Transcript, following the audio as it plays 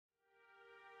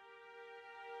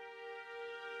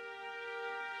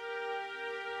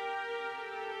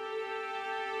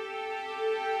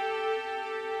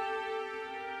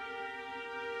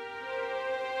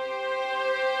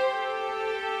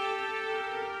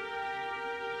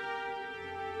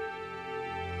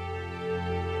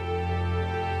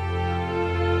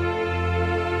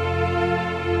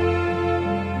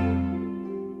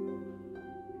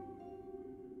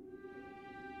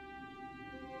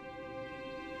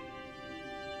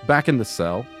Back in the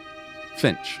cell,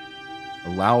 Finch. A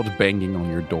loud banging on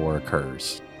your door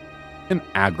occurs. An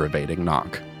aggravating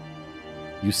knock.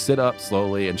 You sit up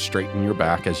slowly and straighten your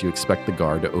back as you expect the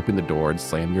guard to open the door and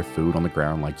slam your food on the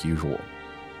ground like usual.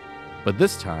 But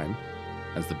this time,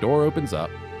 as the door opens up,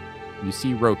 you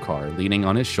see Rokar leaning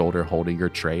on his shoulder holding your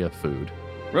tray of food.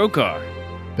 Rokar,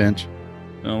 Finch,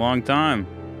 been a long time.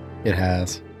 it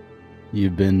has.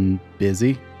 You've been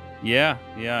busy? Yeah,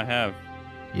 I have.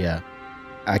 Yeah.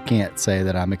 I can't say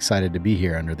that I'm excited to be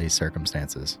here under these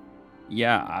circumstances.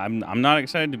 Yeah, I'm not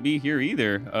excited to be here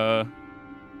either.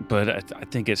 But I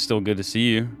think it's still good to see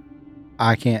you.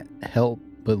 I can't help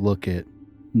but look at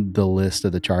the list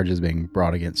of the charges being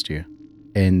brought against you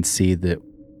and see that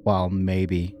while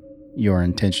maybe your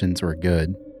intentions were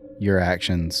good, your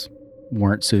actions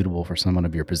weren't suitable for someone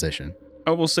of your position.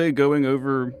 I will say, going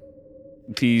over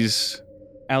these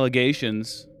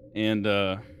allegations and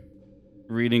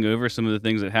reading over some of the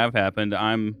things that have happened,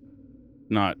 I'm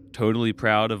not totally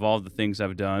proud of all the things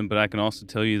I've done, but I can also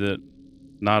tell you that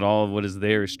not all of what is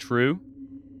there is true,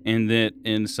 and that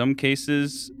in some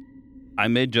cases, I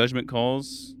made judgment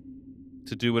calls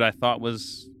to do what I thought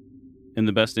was in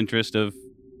the best interest of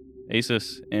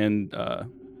Asus, and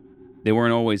they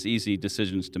weren't always easy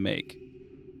decisions to make.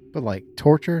 But like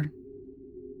torture?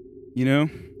 You know,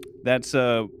 that's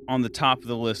on the top of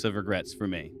the list of regrets for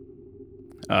me.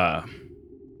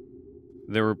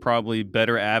 There were probably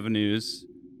better avenues,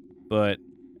 but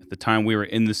at the time we were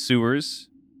in the sewers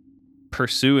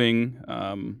pursuing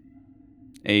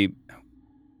I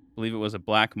believe it was a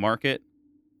black market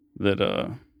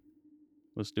that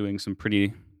was doing some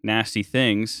pretty nasty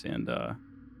things, and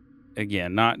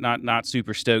again, not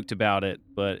super stoked about it,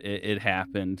 but it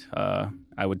happened.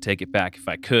 I would take it back if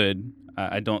I could.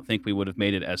 I don't think we would have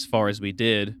made it as far as we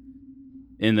did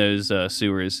in those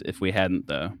sewers if we hadn't,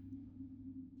 though.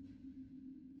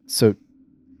 So,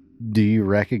 do you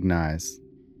recognize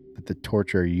that the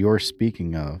torture you're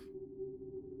speaking of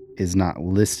is not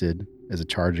listed as a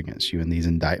charge against you in these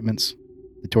indictments?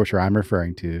 The torture I'm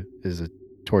referring to is a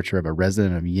torture of a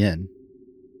resident of Yin.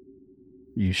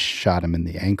 You shot him in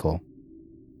the ankle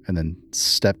and then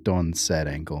stepped on said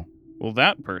ankle. Well,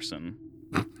 that person,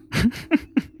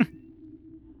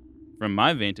 from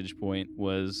my vantage point,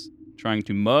 was trying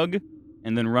to mug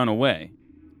and then run away.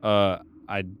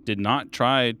 I did not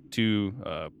try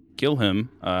to kill him.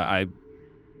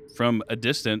 From a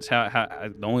distance,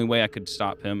 the only way I could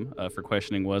stop him for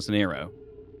questioning was an arrow.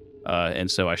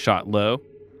 And so I shot low,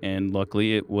 and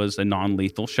luckily it was a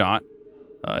non-lethal shot.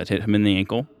 It hit him in the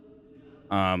ankle.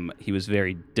 He was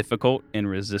very difficult in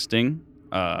resisting.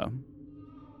 I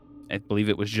believe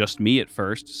it was just me at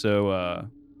first, so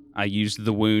I used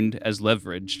the wound as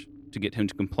leverage to get him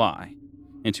to comply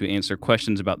and to answer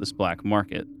questions about this black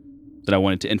market that I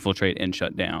wanted to infiltrate and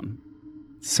shut down.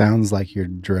 Sounds like you're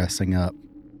dressing up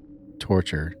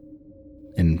torture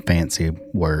in fancy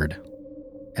word.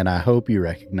 And I hope you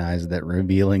recognize that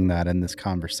revealing that in this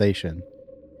conversation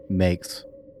makes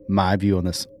my view on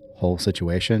this whole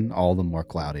situation all the more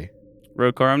cloudy.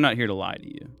 Rokar, I'm not here to lie to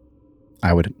you.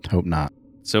 I would hope not.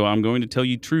 So I'm going to tell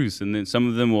you truths, and then some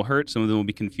of them will hurt, some of them will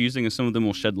be confusing, and some of them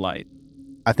will shed light.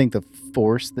 I think the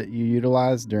force that you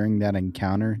utilized during that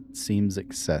encounter seems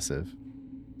excessive.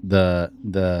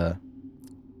 The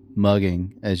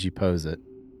mugging, as you pose it.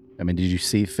 I mean, did you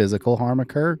see physical harm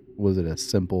occur? Was it a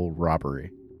simple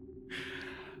robbery?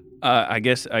 I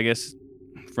guess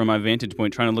from my vantage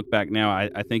point, trying to look back now,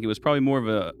 I think it was probably more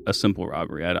of a simple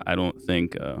robbery. I don't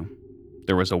think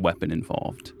there was a weapon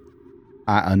involved.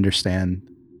 I understand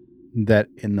that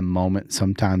in the moment,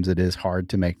 sometimes it is hard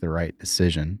to make the right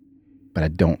decision, but I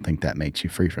don't think that makes you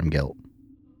free from guilt.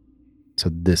 So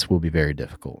this will be very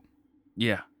difficult.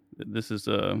 Yeah, this is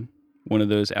one of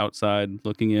those outside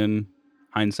looking in,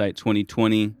 hindsight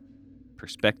 2020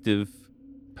 perspective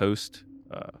post.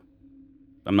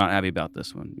 I'm not happy about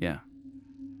this one. Yeah,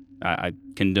 I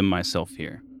condemn myself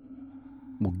here.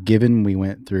 Well, given we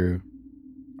went through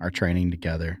our training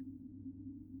together,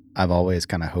 I've always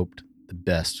kind of hoped the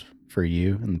best for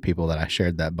you and the people that I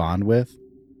shared that bond with.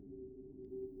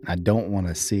 I don't want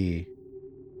to see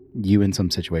you in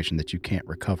some situation that you can't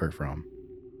recover from.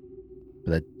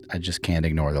 But I just can't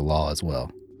ignore the law as well.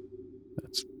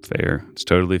 That's fair. It's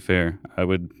totally fair. I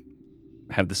would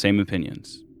have the same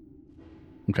opinions.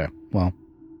 Okay. Well,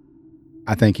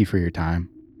 I thank you for your time.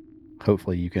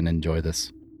 Hopefully you can enjoy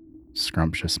this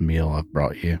scrumptious meal I've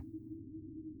brought you.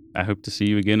 I hope to see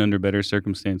you again under better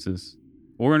circumstances.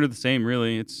 Or under the same,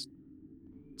 really. It's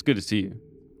good to see you.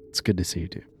 It's good to see you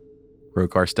too.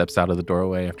 Rokar steps out of the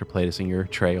doorway after placing your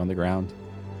tray on the ground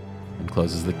and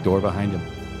closes the door behind him.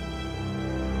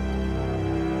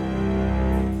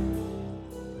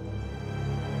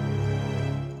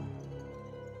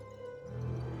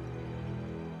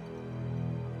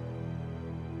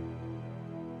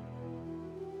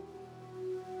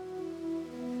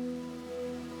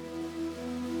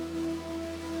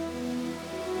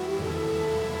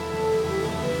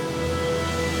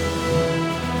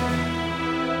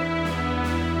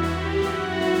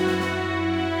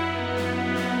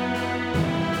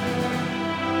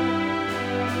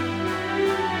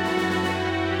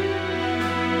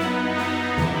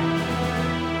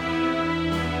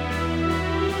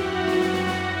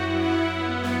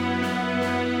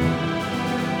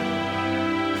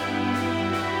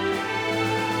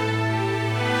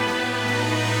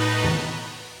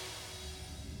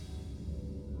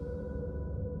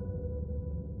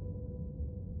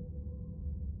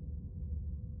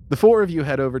 The four of you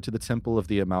head over to the Temple of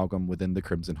the Amalgam within the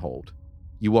Crimson Hold.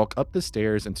 You walk up the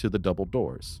stairs into the double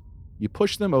doors. You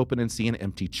push them open and see an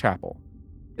empty chapel.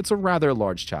 It's a rather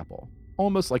large chapel,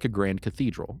 almost like a grand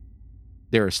cathedral.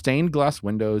 There are stained glass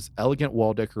windows, elegant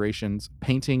wall decorations,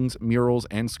 paintings, murals,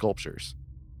 and sculptures.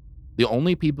 The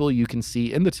only people you can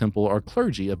see in the temple are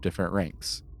clergy of different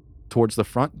ranks. Towards the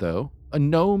front, though, a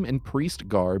gnome in priest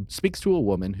garb speaks to a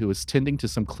woman who is tending to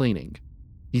some cleaning.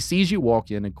 He sees you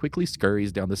walk in and quickly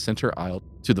scurries down the center aisle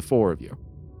to the four of you.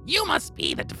 You must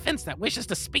be the defense that wishes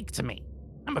to speak to me.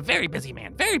 I'm a very busy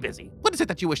man, very busy. What is it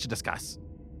that you wish to discuss?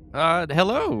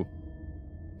 Hello.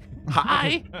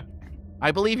 Hi.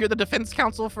 I believe you're the defense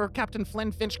counsel for Captain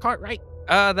Flynn Finch Cartwright.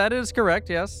 That is correct,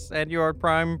 yes. And you are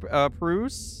Prime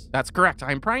Pruce? That's correct.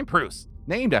 I'm Prime Pruce.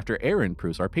 Named after Aaron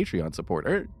Pruce, our Patreon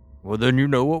supporter. Well, then you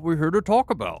know what we're here to talk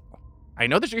about. I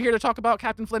know that you're here to talk about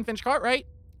Captain Flynn Finch Cartwright.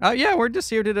 Yeah, we're just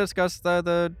here to discuss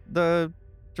the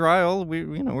trial.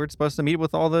 We're supposed to meet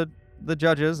with all the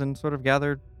judges and sort of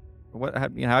gather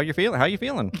how you feeling. How you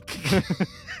feeling?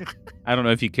 I don't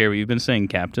know if you care, but you've been saying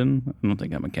captain. I don't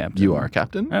think I'm a captain. You are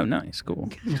captain? Oh, nice, cool.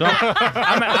 So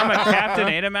I'm a captain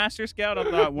and a master scout. I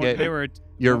thought Yeah, they were.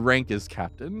 Your rank is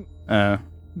captain. I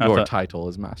Your thought- title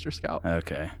is master scout.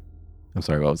 Okay. I'm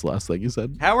sorry, what was the last thing you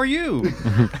said? How are you?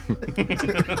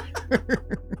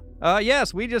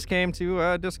 Yes, we just came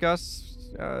to discuss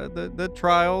the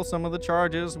trial, some of the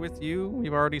charges with you.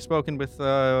 We've already spoken with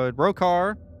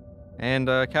Rokar and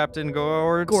Captain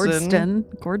Gordston.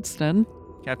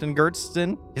 Captain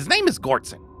Gertston. His name is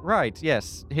Gortson. Right,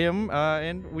 yes, him.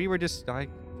 And we were just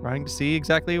trying to see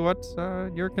exactly what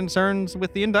your concerns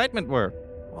with the indictment were.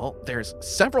 Well, there's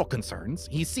several concerns.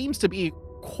 He seems to be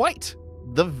quite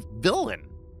the villain.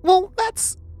 Well, I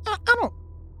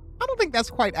don't think that's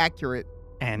quite accurate.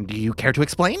 And do you care to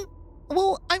explain?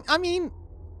 Well, I mean,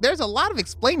 there's a lot of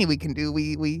explaining we can do.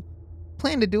 We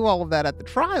plan to do all of that at the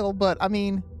trial, but I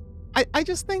mean, I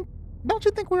just think, don't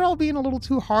you think we're all being a little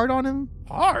too hard on him?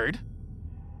 Hard?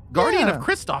 Guardian Yeah. of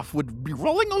Kristoff would be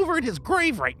rolling over in his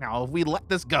grave right now if we let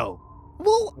this go.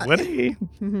 Well, Would he?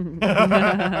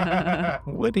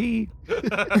 Would he?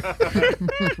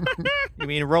 You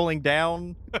mean rolling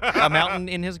down a mountain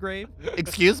in his grave?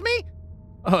 Excuse me?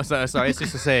 Oh, sorry. It's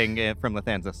just a saying from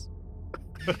Lathansis.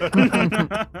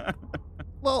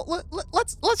 well,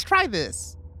 let's try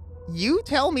this. You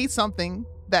tell me something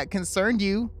that concerned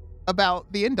you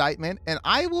about the indictment, and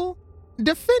I will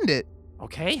defend it.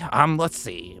 Okay, let's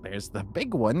see. There's the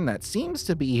big one that seems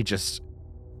to be just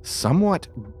somewhat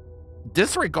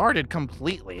disregarded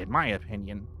completely, in my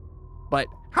opinion. But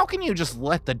how can you just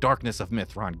let the darkness of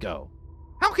Mithron go?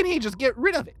 How can he just get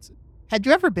rid of it? Had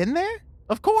you ever been there?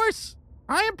 Of course.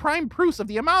 I am Prime Pruce of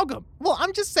the Amalgam. Well,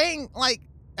 I'm just saying, like,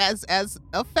 as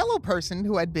a fellow person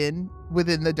who had been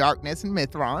within the darkness in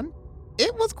Mithron,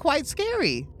 it was quite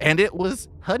scary. And it was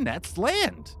Hanet's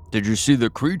land. Did you see the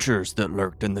creatures that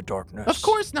lurked in the darkness? Of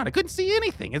course not. I couldn't see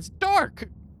anything. It's dark.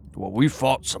 Well, we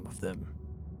fought some of them.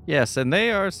 Yes, and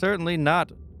they are certainly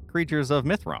not creatures of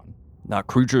Mithron. Not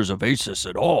creatures of Asus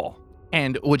at all.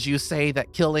 And would you say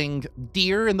that killing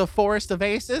deer in the forest of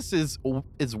Asus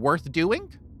is worth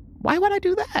doing? Why would I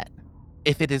do that?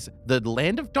 If it is the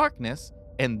land of darkness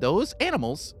and those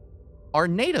animals are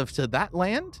native to that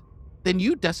land, then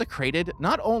you desecrated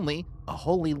not only a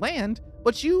holy land,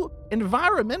 but you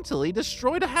environmentally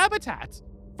destroyed a habitat.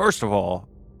 First of all,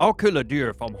 I'll kill a deer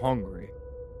if I'm hungry.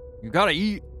 You gotta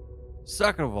eat.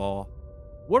 Second of all,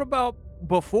 what about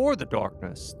before the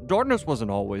darkness? Darkness wasn't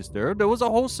always there. There was a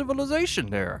whole civilization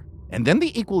there. And then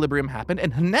the equilibrium happened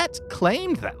and Hanet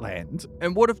claimed that land.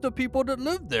 And what if the people that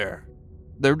lived there?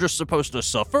 They're just supposed to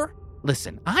suffer?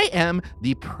 Listen, I am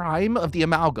the prime of the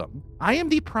Amalgam. I am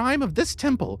the prime of this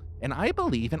temple, and I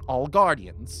believe in all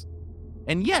guardians.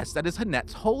 And yes, that is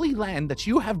Hanet's holy land that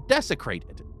you have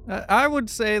desecrated. I would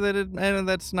say that and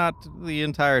that's not the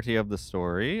entirety of the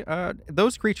story.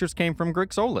 Those creatures came from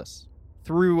Grixolis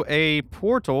through a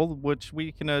portal, which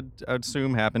we can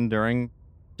assume happened during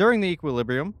the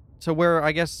equilibrium, to where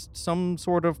I guess some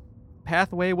sort of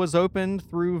pathway was opened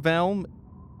through Velm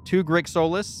to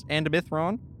Grixolis and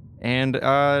Mithron. And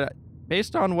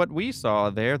based on what we saw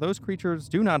there, those creatures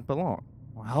do not belong.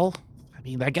 Well, I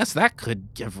mean, I guess that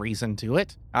could give reason to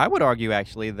it. I would argue,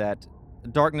 actually, that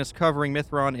darkness covering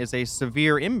Mithron is a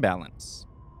severe imbalance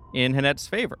in Hanet's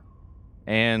favor.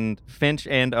 And Finch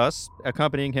and us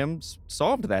accompanying him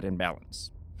solved that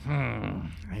imbalance. I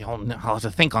don't know. I'll have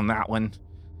to think on that one.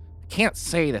 I can't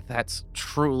say that that's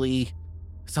truly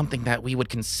something that we would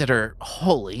consider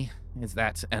holy, is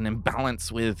that an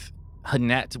imbalance with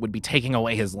Hanet would be taking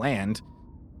away his land.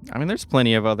 I mean, there's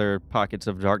plenty of other pockets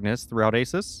of darkness throughout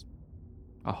Asus.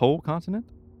 A whole continent?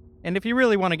 And if you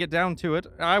really want to get down to it,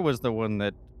 I was the one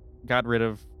that got rid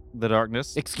of the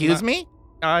darkness. Excuse me?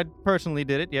 I personally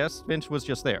did it, yes. Finch was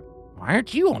just there. Why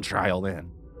aren't you on trial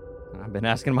then? I've been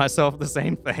asking myself the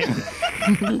same thing.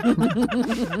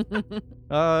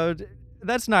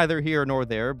 That's neither here nor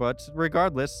there, but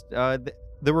regardless, the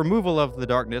removal of the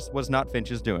darkness was not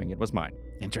Finch's doing. It was mine.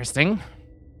 Interesting.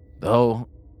 Though,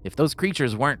 if those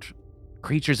creatures weren't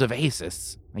creatures of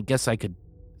Asus, I guess I could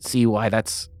see why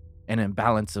that's an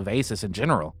imbalance of Asus in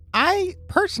general. I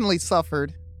personally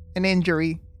suffered an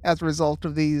injury as a result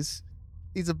of these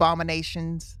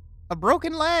abominations. A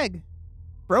broken leg,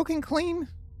 broken clean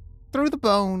through the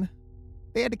bone.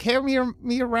 They had to carry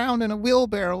me around in a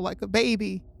wheelbarrow like a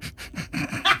baby.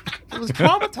 It was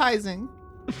traumatizing.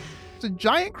 It's a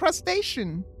giant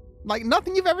crustacean, like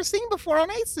nothing you've ever seen before on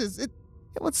Aces. It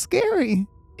was scary.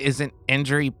 Isn't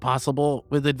injury possible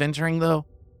with adventuring, though?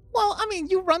 Well, I mean,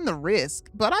 you run the risk,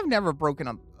 but I've never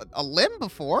broken a limb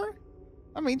before.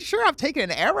 I mean, sure, I've taken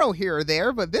an arrow here or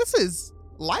there, but this is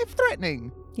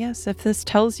life-threatening. Yes, if this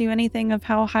tells you anything of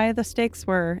how high the stakes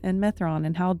were in Mithron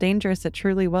and how dangerous it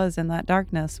truly was in that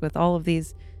darkness with all of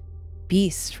these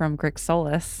beasts from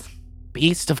Grixolis.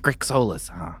 Beast of Grixolis,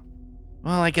 huh?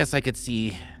 Well, I guess I could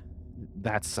see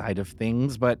that side of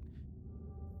things, but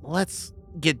let's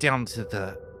get down to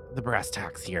the brass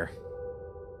tacks here.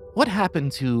 What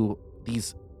happened to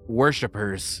these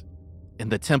worshippers in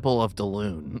the Temple of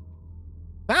Daloon?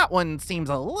 That one seems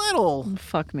a little...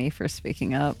 Fuck me for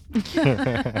speaking up.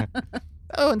 That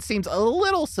one seems a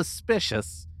little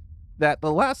suspicious that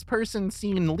the last person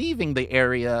seen leaving the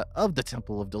area of the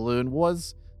Temple of Daloon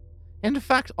was, in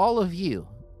fact, all of you.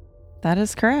 That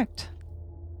is correct.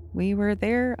 We were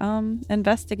there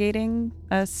investigating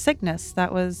a sickness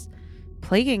that was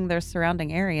plaguing their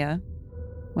surrounding area.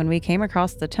 When we came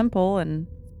across the temple and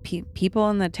people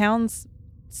in the towns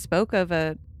spoke of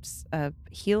a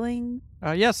healing.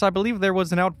 Yes, I believe there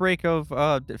was an outbreak of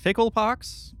fickle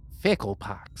pox. Fickle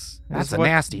pox. That's That's a what-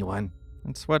 nasty one.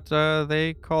 That's what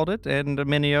they called it, and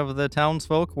many of the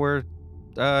townsfolk were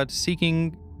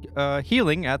seeking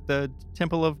healing at the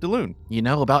Temple of Daloon. You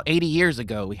know, about 80 years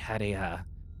ago, we had a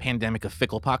pandemic of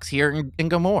fickle pox here in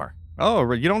Gamor. Oh,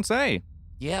 you don't say.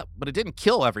 Yeah, but it didn't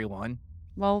kill everyone.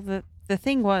 Well, the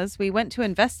thing was, we went to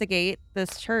investigate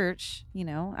this church,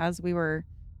 as we were,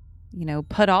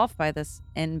 put off by this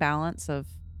imbalance of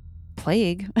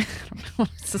plague. I don't know what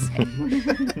else to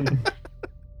say.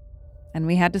 And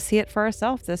we had to see it for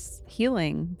ourselves, this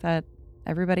healing that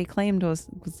everybody claimed was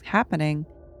happening.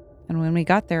 And when we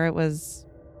got there, it was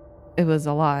a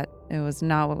lot. It was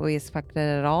not what we expected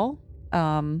at all.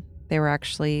 They were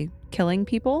actually killing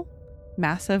people,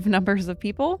 massive numbers of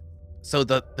people. So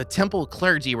the temple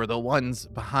clergy were the ones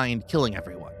behind killing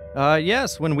everyone.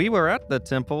 Yes, when we were at the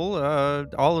temple,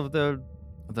 all of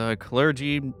the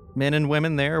clergy men and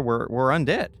women there were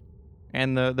undead.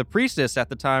 And the priestess at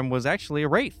the time was actually a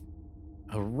wraith.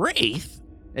 A wraith?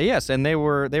 Yes, and they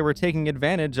were taking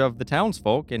advantage of the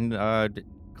townsfolk and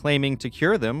claiming to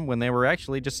cure them when they were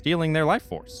actually just stealing their life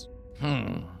force.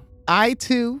 I,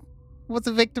 too, was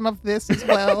a victim of this as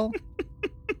well.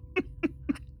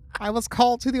 I was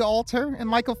called to the altar,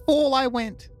 and like a fool, I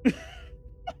went.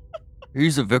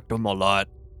 He's a victim a lot.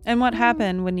 And what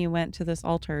happened when you went to this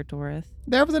altar, Dorith?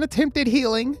 There was an attempted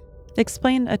healing.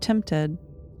 Explain attempted.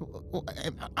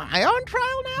 Am I on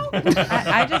trial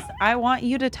now? I want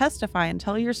you to testify and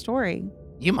tell your story.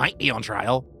 You might be on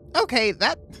trial. Okay,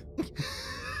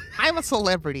 I'm a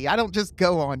celebrity. I don't just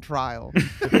go on trial.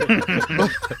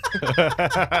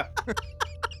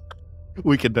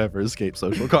 We could never escape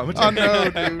social commentary. Oh, no,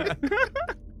 dude.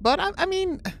 But, I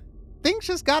mean, things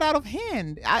just got out of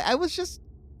hand. I just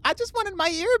wanted my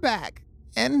ear back.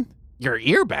 And Your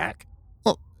ear back?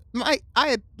 I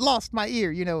had lost my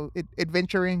ear,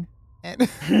 adventuring. And,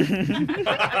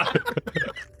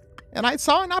 and I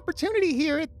saw an opportunity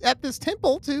here at this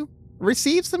temple to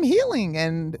receive some healing.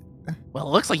 And Well,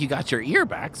 it looks like you got your ear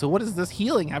back, so what does this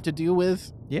healing have to do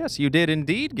with... Yes, you did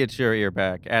indeed get your ear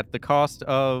back at the cost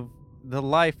of the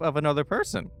life of another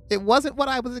person. it wasn't what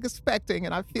I was expecting.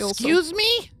 And I feel Excuse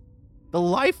me? The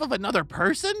life of another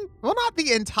person? well, not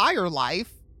the entire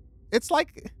life. It's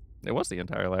like... It was the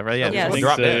entire life, right? Yeah, Yes.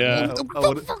 just I think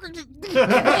drop so, dead.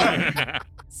 yeah.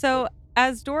 So,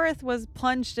 as Dorith was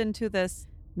plunged into this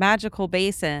magical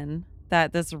basin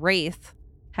that this wraith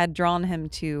had drawn him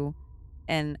to,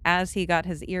 and as he got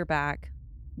his ear back,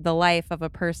 the life of a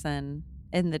person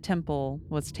in the temple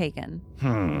was taken,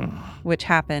 which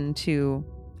happened to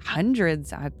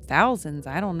hundreds, thousands,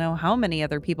 I don't know how many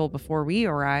other people before we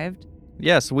arrived.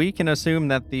 Yes, we can assume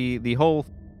that the whole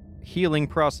healing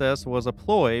process was a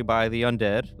ploy by the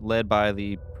undead, led by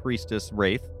the priestess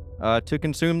Wraith, to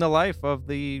consume the life of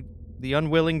the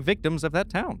unwilling victims of that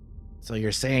town. So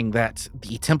you're saying that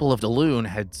the Temple of Daloon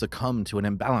had succumbed to an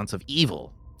imbalance of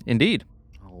evil? Indeed.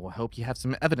 Oh, I hope you have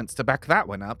some evidence to back that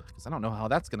one up, because I don't know how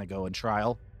that's going to go in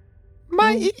trial.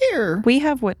 My ear. We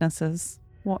have witnesses.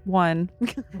 One.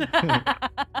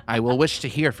 I will wish to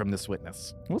hear from this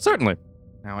witness. Well, certainly.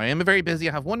 Now, I am very busy.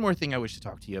 I have one more thing I wish to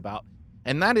talk to you about,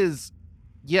 and that is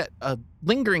yet a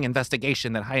lingering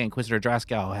investigation that High Inquisitor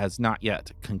Draskow has not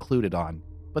yet concluded on.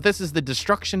 But this is the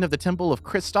destruction of the Temple of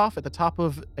Christoph at the top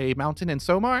of a mountain in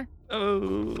Somar.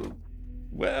 Oh,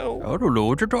 well. I don't know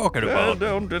what you're talking Well,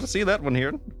 about. don't see that one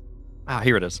here. Ah,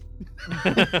 here it is.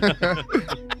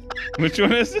 Which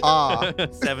one is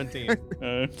it?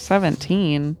 17.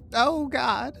 17. Oh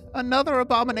God, another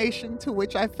abomination to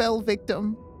which I fell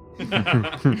victim.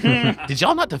 Did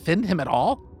y'all not defend him at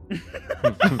all?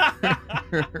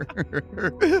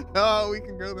 Oh, we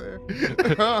can go there.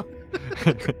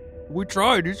 We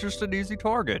tried. He's just an easy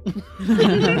target.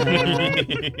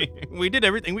 We did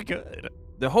everything we could.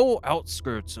 The whole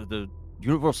outskirts of the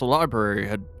Universal Library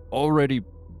had already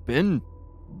been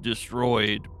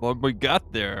destroyed when we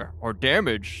got there, or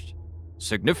damaged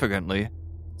significantly.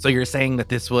 So you're saying that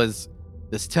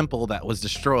this temple that was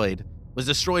destroyed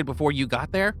before you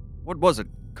got there? What wasn't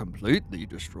completely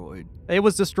destroyed? It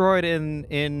was destroyed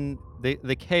in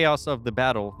the chaos of the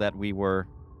battle that we were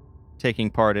taking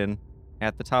part in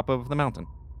at the top of the mountain.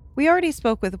 We already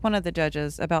spoke with one of the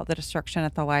judges about the destruction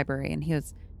at the library, and he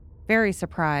was very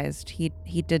surprised.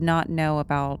 He did not know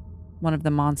about one of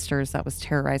the monsters that was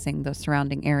terrorizing the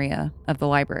surrounding area of the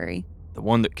library. The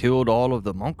one that killed all of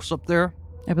the monks up there?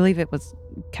 I believe it was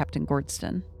Captain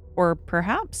Gordston, or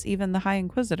perhaps even the High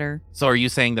Inquisitor. So are you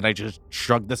saying that I just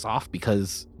shrugged this off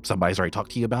because somebody's already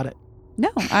talked to you about it? No,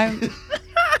 I'm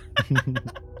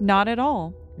not at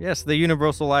all. Yes, the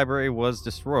Universal Library was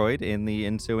destroyed in the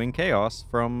ensuing chaos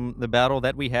from the battle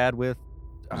that we had with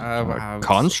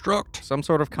Construct? some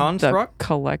sort of The construct.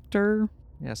 Collector.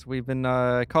 Yes, we've been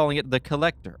calling it the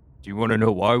Collector. Do you want to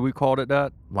know why we called it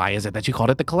that? Why is it that you called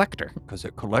it the Collector? Because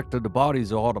it collected the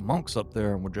bodies of all the monks up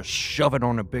there and would just shove it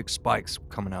on the big spikes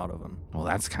coming out of them. Well,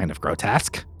 that's kind of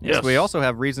grotesque. Yes, we also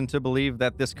have reason to believe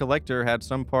that this Collector had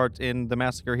some part in the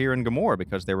massacre here in Gamor,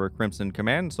 because there were Crimson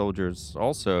Command soldiers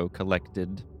also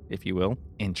collected, if you will.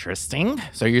 Interesting.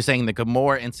 So you're saying the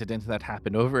Gamor incident that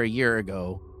happened over a year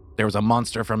ago, there was a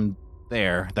monster from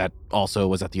there that also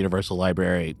was at the Universal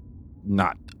Library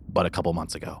not but a couple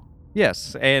months ago.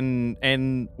 Yes, and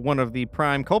one of the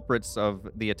prime culprits of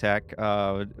the attack,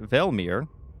 Velmir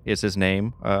is his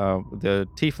name. The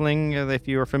tiefling, if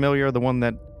you are familiar, the one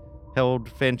that held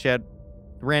Finch at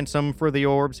ransom for the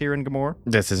orbs here in Gamor.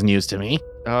 This is news to me.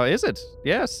 Is it?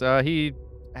 Yes, he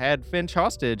had Finch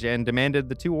hostage and demanded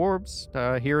the 2 orbs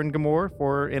here in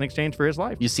Gamor in exchange for his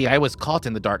life. You see, I was caught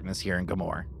in the darkness here in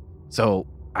Gamor, so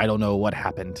I don't know what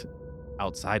happened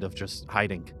outside of just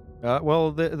hiding.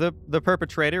 Well, the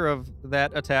perpetrator of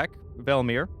that attack,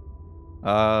 Velmir,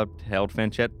 held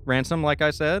Finch at ransom, like I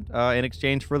said, in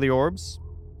exchange for the orbs.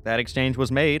 That exchange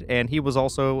was made, and he was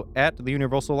also at the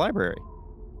Universal Library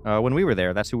when we were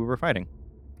there. That's who we were fighting.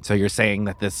 So you're saying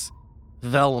that this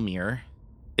Velmir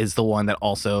is the one that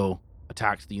also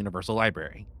attacked the Universal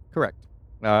Library? Correct.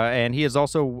 And he is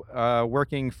also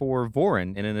working for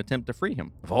Vorin in an attempt to free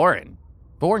him. Vorin?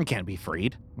 Vorin can't be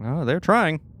freed. Well, they're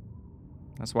trying.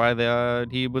 That's why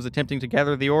he was attempting to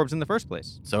gather the orbs in the first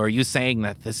place. So are you saying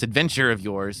that this adventure of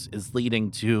yours is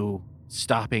leading to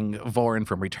stopping Vorin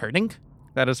from returning?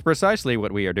 That is precisely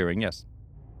what we are doing, yes.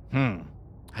 I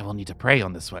will need to pray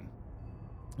on this one.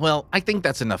 Well, I think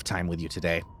that's enough time with you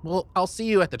today. Well, I'll see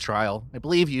you at the trial. I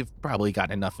believe you've probably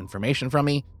gotten enough information from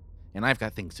me, and I've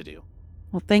got things to do.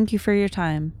 Well, thank you for your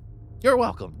time. You're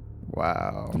welcome.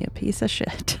 Wow. You piece of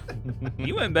shit.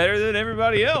 You went better than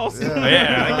everybody else. Yeah.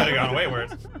 I could have gone way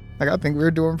worse. Like, I think we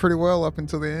were doing pretty well up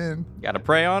until the end. Got to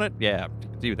pray on it? Yeah,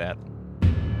 do that.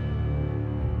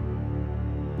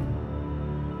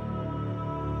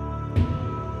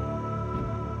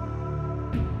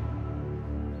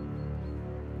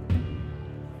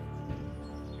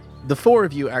 The 4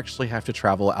 of you actually have to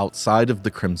travel outside of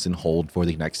the Crimson Hold for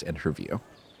the next interview.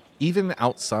 Even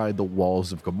outside the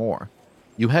walls of Gamor,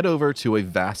 you head over to a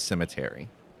vast cemetery,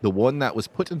 the one that was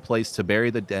put in place to bury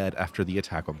the dead after the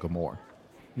attack on Gamor.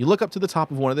 You look up to the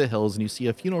top of one of the hills and you see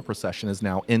a funeral procession is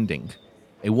now ending.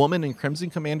 A woman in Crimson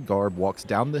Command garb walks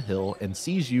down the hill and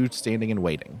sees you standing and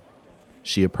waiting.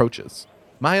 She approaches.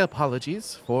 My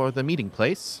apologies for the meeting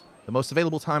place. The most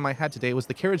available time I had today was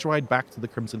the carriage ride back to the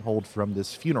Crimson Hold from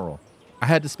this funeral. I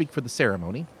had to speak for the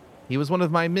ceremony. He was one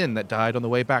of my men that died on the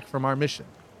way back from our mission,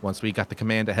 once we got the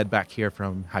command to head back here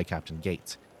from High Captain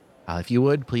Gates. If you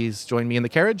would, please join me in the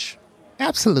carriage.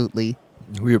 Absolutely.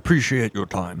 We appreciate your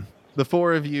time. The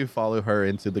four of you follow her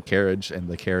into the carriage, and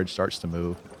the carriage starts to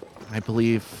move. I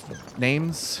believe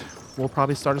names will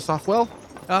probably start us off well.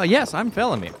 Yes, I'm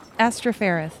Felomir.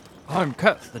 Astrofereth. I'm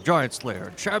Keth, the Giant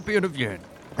Slayer, champion of Yen.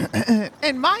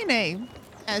 And my name,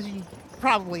 as you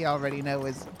probably already know,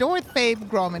 is Dorothy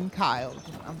Grumman Kyle.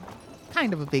 I'm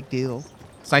kind of a big deal.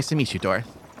 It's nice to meet you, Dorth.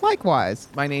 Likewise.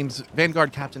 My name's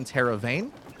Vanguard Captain Tara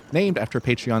Vane, named after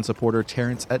Patreon supporter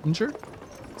Terrence Ettinger.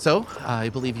 So, I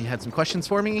believe you had some questions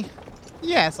for me.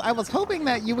 Yes, I was hoping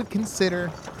that you would consider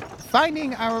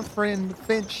finding our friend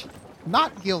Finch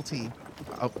not guilty.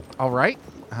 All right.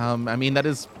 I mean, that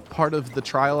is part of the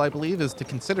trial, I believe, is to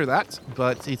consider that,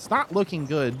 but it's not looking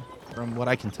good from what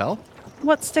I can tell.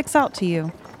 What sticks out to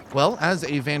you? Well, as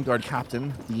a Vanguard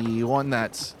captain, the one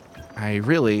that I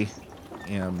really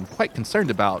am quite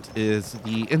concerned about is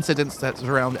the incidents that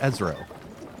surround Ezra.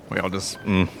 We all just.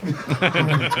 No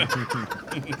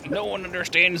one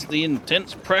understands the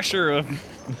intense pressure of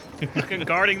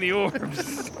guarding the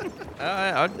orbs.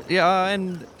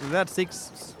 And that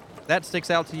sticks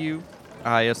out to you,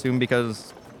 I assume,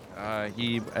 because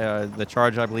the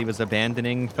charge, I believe, is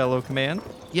abandoning fellow command.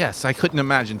 Yes, I couldn't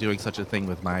imagine doing such a thing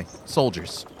with my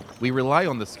soldiers. We rely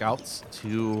on the scouts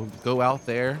to go out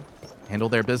there, handle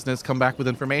their business, come back with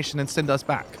information, and send us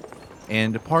back.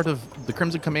 And part of the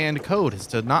Crimson Command code is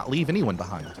to not leave anyone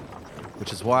behind,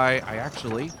 which is why I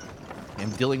actually am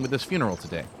dealing with this funeral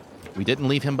today. We didn't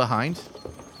leave him behind,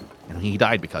 and he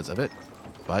died because of it,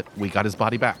 but we got his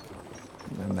body back.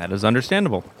 And that is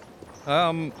understandable.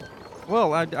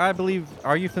 Well, I believe,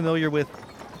 are you familiar with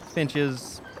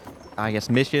Finch's, I guess,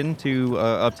 mission to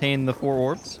obtain the 4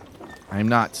 orbs? I'm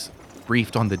not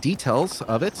briefed on the details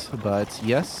of it, but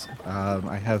yes,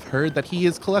 I have heard that he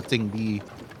is collecting the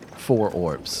 4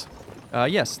 orbs.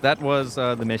 Yes, that was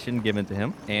the mission given to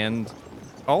him. And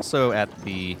also at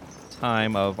the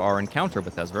time of our encounter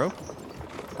with Ezra,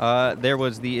 there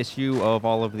was the issue of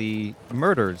all of the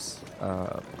murders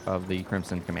of the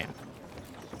Crimson Command,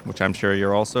 which I'm sure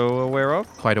you're also aware of.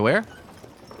 Quite aware?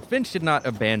 Finch did not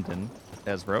abandon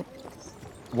Ezra.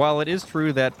 While it is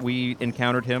true that we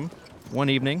encountered him one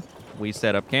evening, we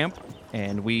set up camp,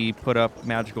 and we put up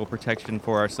magical protection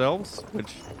for ourselves,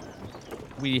 which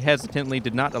we hesitantly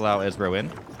did not allow Ezra in.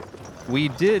 We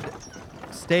did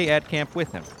stay at camp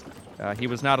with him. He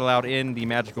was not allowed in the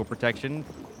magical protection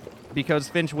because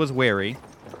Finch was wary,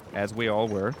 as we all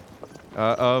were,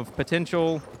 of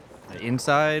potential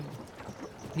inside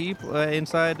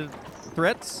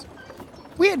threats.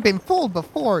 We had been fooled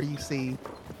before, you see.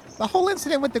 The whole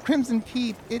incident with the Crimson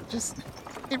Keep, it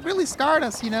really scarred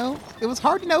us, you know? It was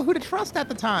hard to know who to trust at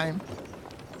the time.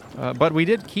 But we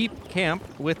did keep camp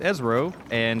with Ezra,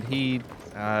 and he,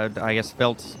 I guess,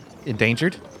 felt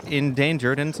Endangered?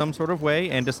 endangered in some sort of way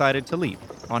and decided to leave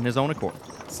on his own accord.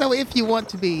 So if you want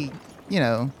to be,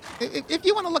 if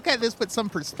you want to look at this with some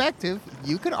perspective,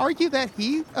 you could argue that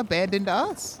he abandoned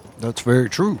us. That's very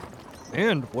true.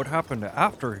 And what happened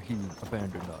after he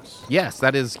abandoned us? Yes,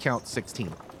 that is count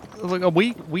 16. Look,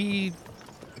 we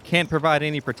can't provide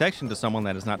any protection to someone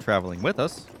that is not traveling with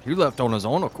us. He left on his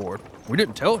own accord. We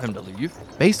didn't tell him to leave.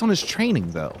 Based on his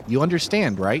training, though, you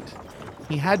understand, right?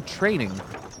 He had training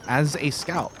as a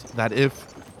scout that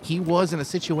if he was in a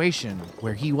situation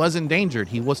where he was endangered,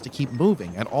 he was to keep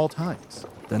moving at all times.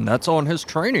 Then that's on his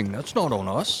training. That's not on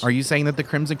us. Are you saying that the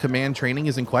Crimson Command training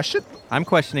is in question? I'm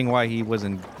questioning why he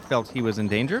felt he was in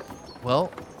danger.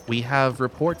 Well, we have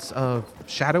reports of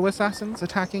shadow assassins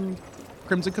attacking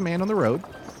Crimson Command on the road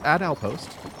at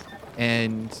Outpost.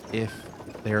 And if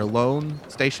they're alone,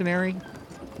 stationary,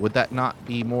 would that not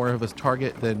be more of a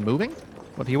target than moving?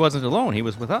 But he wasn't alone. He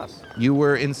was with us. You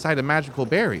were inside a magical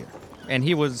barrier. And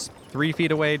he was 3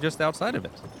 feet away just outside of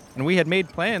it. And we had made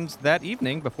plans that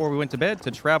evening before we went to bed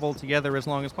to travel together as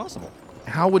long as possible.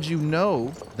 How would you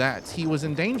know that he was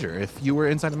in danger if you were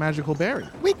inside a magical barrier?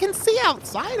 We can see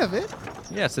outside of it.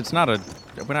 Yes,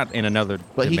 we're not in another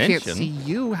But dimension. he can't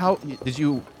see you. How did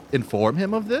you inform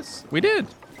him of this? We did.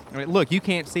 I mean, look, you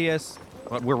can't see us,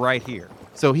 but we're right here.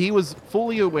 So he was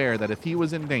fully aware that if he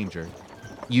was in danger,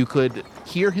 you could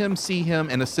hear him, see him,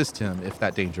 and assist him if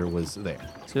that danger was there.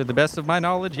 To the best of my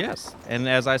knowledge, yes. And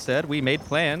as I said, we made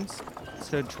plans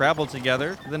to travel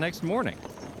together the next morning.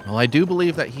 Well, I do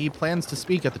believe that he plans to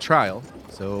speak at the trial,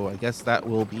 so I guess that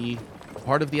will be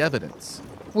part of the evidence.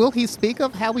 Will he speak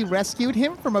of how we rescued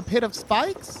him from a pit of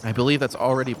spikes? I believe that's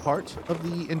already part of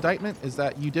the indictment, is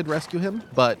that you did rescue him,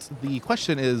 but the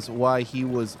question is why he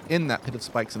was in that pit of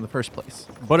spikes in the first place.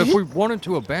 But if we wanted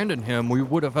to abandon him, we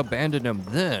would have abandoned him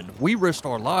then. We risked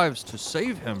our lives to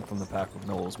save him from the pack of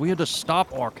gnolls. We had to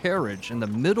stop our carriage in the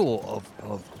middle of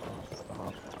a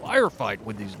firefight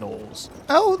with these gnolls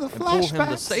Oh, the and pull him to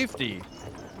flashbacks. safety.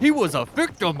 He was a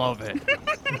victim of it.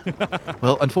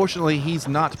 Well, unfortunately, he's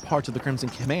not part of the Crimson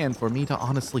Command for me to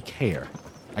honestly care.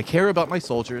 I care about my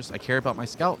soldiers, I care about my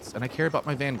scouts, and I care about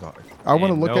my vanguard. I want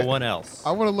to And look no at one else.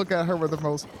 I want to look at her with the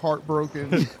most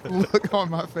heartbroken look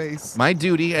on my face. My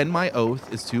duty and my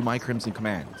oath is to my Crimson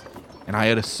Command, and I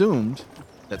had assumed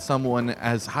that someone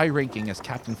as high-ranking as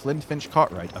Captain Flynn Finch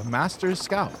Cartwright, a Master's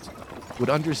Scout,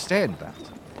 would understand that.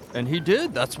 And he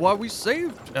did. That's why we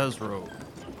saved Ezro.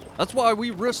 That's why we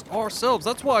risked ourselves.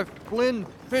 That's why Flynn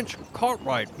Finch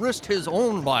Cartwright risked his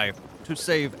own life to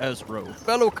save Ezro,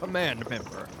 fellow command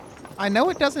member. I know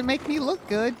it doesn't make me look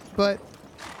good, but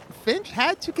Finch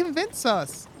had to convince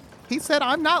us. He said,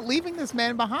 I'm not leaving this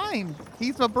man behind.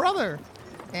 He's my brother.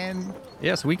 And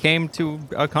Yes, we came to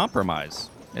a compromise,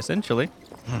 essentially.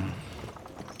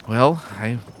 Well,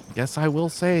 I guess I will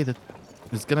say that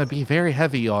it's going to be very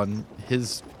heavy on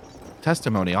his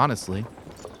testimony, honestly.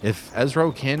 If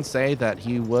Ezro can say that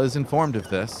he was informed of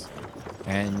this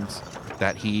and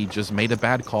that he just made a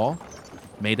bad call,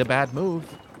 made a bad move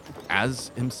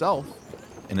as himself,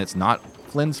 and it's not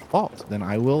Flynn's fault, then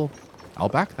I'll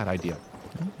back that idea.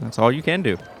 That's all you can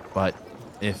do. But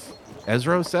if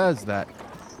Ezro says that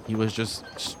he was just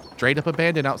straight up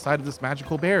abandoned outside of this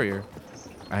magical barrier,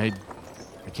 I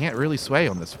can't really sway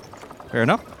on this. Fair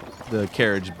enough. The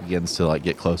carriage begins to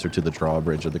get closer to the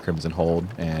drawbridge of the Crimson Hold,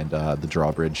 and the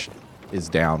drawbridge is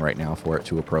down right now for it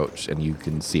to approach, and you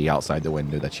can see outside the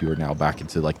window that you are now back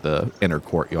into the inner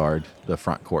courtyard, the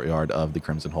front courtyard of the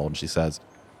Crimson Hold. And she says,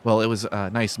 well, it was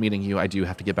nice meeting you. I do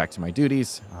have to get back to my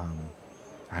duties.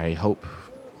 I hope,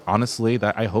 honestly,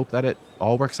 that it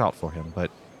all works out for him,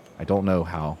 but I don't know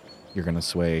how you're going to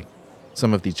sway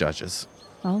some of these judges.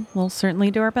 Well, we'll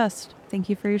certainly do our best. Thank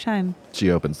you for your time. She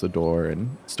opens the door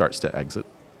and starts to exit.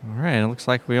 All right, it looks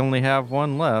like we only have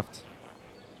one left.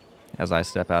 As I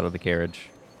step out of the carriage.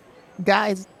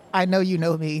 guys, I know you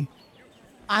know me.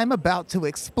 I'm about to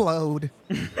explode.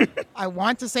 I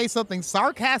want to say something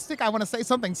sarcastic. I want to say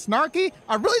something snarky.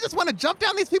 I really just want to jump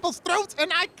down these people's throats,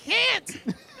 and I can't.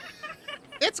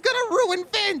 It's going to ruin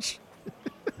Finch.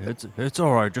 It's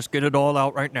all right. Just get it all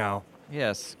out right now.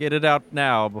 Yes, get it out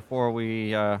now before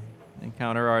we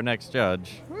encounter our next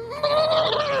judge.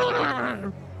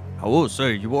 I will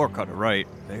say, you are kind of right.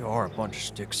 They are a bunch of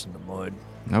sticks in the mud.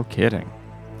 No kidding.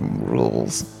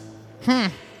 Rules.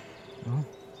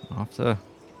 Off to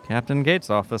Captain Gates'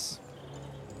 office.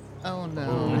 Oh,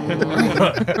 no.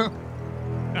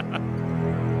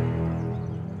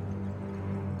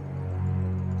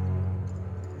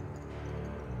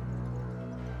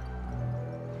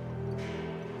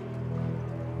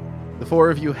 The four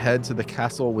of you head to the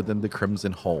castle within the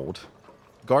Crimson Hold.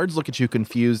 Guards look at you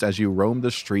confused as you roam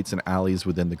the streets and alleys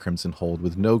within the Crimson Hold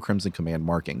with no Crimson Command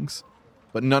markings,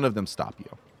 but none of them stop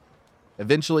you.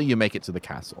 Eventually, you make it to the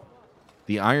castle.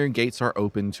 The iron gates are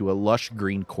open to a lush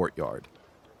green courtyard.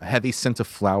 A heavy scent of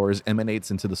flowers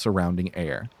emanates into the surrounding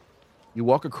air. You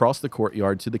walk across the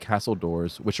courtyard to the castle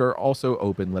doors, which are also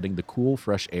open, letting the cool,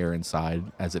 fresh air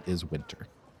inside as it is winter.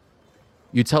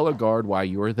 You tell a guard why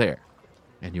you are there,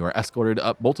 and you are escorted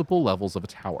up multiple levels of a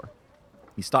tower.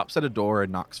 He stops at a door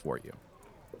and knocks for you.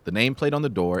 The nameplate on the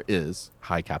door is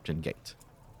High Captain Gate.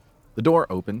 The door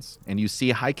opens, and you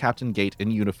see High Captain Gate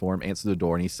in uniform answer the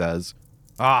door, and he says,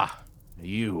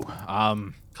 you.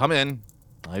 Come in.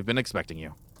 I've been expecting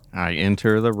you. I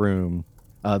enter the room.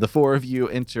 The four of you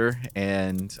enter,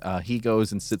 and he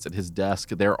goes and sits at his desk.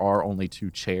 There are only 2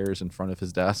 chairs in front of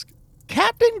his desk.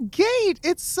 Captain Gate,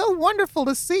 it's so wonderful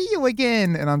to see you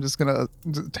again. And I'm just going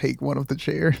to take one of the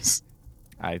chairs.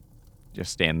 I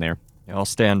just stand there. Yeah, I'll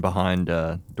stand behind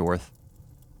Dorth.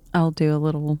 I'll do a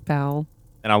little bow.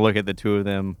 And I'll look at the 2 of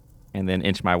them and then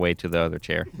inch my way to the other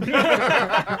chair.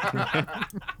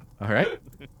 All right.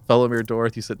 Felomir,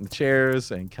 Dorth, you sit in the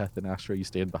chairs, and Keth and Astra, you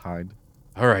stand behind.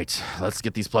 All right, let's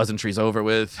get these pleasantries over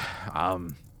with.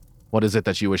 What is it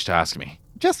that you wish to ask me?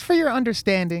 Just for your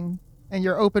understanding and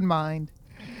your open mind.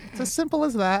 It's as simple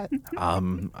as that.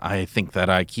 I think that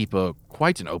I keep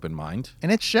quite an open mind. And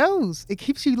it shows. It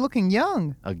keeps you looking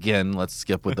young. Again, let's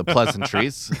skip with the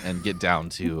pleasantries and get down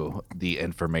to the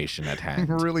information at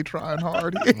hand. I'm really trying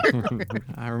hard.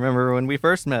 I remember when we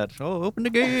first met. Oh, open the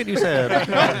gate, you said.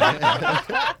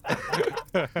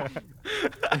 Back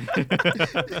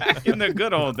in the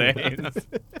good old days.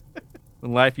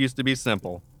 When life used to be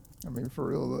simple. I mean, for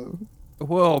real though.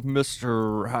 Well,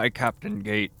 Mr. High Captain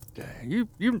Gate,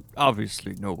 you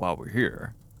obviously know why we're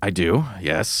here. I do,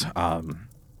 yes.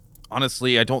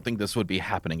 Honestly, I don't think this would be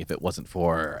happening if it wasn't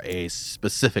for a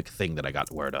specific thing that I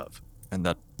got word of. And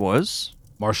that was?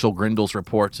 Marshal Grindel's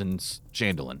report in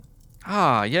Chandlin.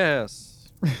 Ah, yes.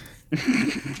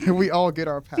 We all get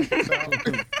our packets out.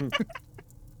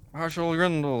 Marshal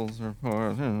Grindel's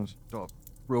report.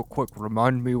 Real quick,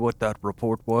 remind me what that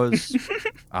report was.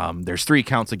 There's 3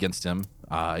 counts against him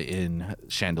in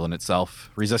Chandlin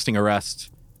itself: resisting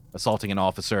arrest, assaulting an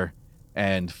officer,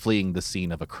 and fleeing the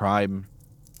scene of a crime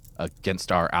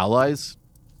against our allies.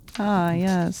 Ah,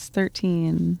 yes,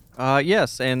 13.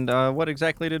 Yes, and what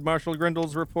exactly did Marshal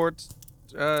Grindel's report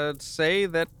say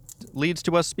that leads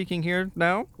to us speaking here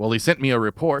now? Well, he sent me a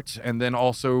report and then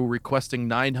also requesting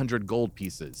 900 gold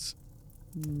pieces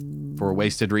for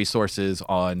wasted resources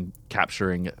on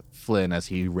capturing Flynn as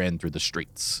he ran through the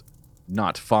streets.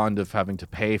 Not fond of having to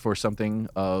pay for something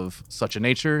of such a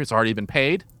nature. It's already been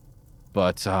paid,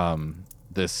 but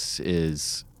this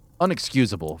is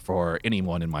unexcusable for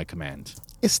anyone in my command.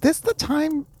 Is this the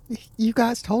time you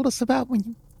guys told us about when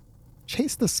you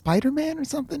chased the Spider-Man or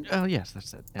something? Oh, yes,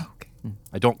 that's it. Yeah. Okay.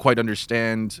 I don't quite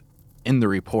understand in the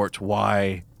report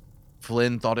why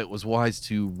Flynn thought it was wise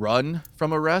to run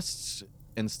from arrests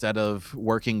instead of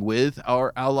working with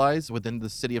our allies within the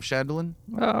city of Chandlin.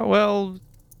 Well,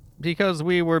 because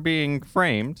we were being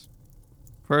framed,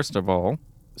 first of all.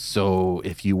 So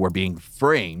if you were being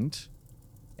framed,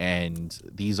 and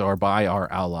these are by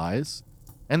our allies,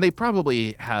 and they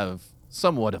probably have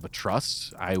somewhat of a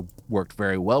trust. I worked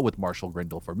very well with Marshal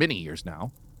Grindel for many years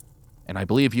now, and I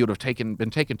believe you would have been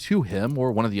taken to him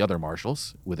or one of the other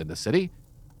marshals within the city,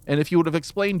 and if you would have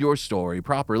explained your story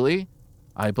properly,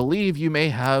 I believe you may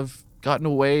have gotten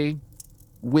away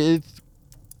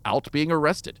without being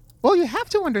arrested. Well, you have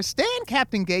to understand,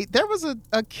 Captain Gate, there was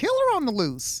a killer on the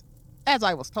loose, as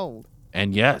I was told.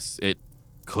 And yes, it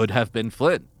could have been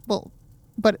Flynn. Well,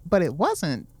 but it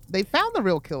wasn't. They found the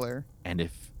real killer. And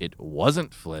if it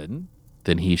wasn't Flynn,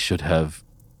 then he should have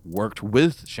worked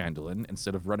with Chandlin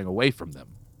instead of running away from them.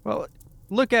 Well,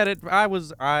 look at it.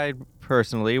 I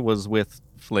personally was with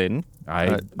Flynn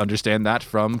I understand that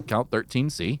from Count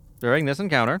 13C. during this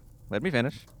encounter. Let me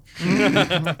finish.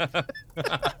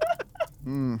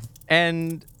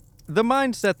 And the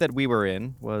mindset that we were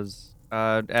in was,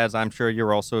 as I'm sure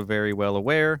you're also very well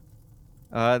aware,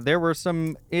 there were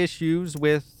some issues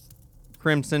with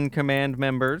Crimson Command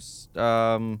members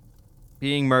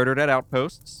being murdered at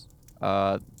outposts.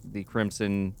 The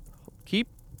Crimson Keep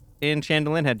in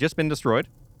Chandlin had just been destroyed.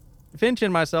 Finch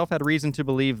and myself had reason to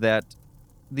believe that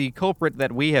the culprit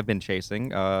that we have been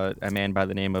chasing, a man by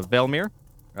the name of Velmir,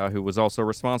 who was also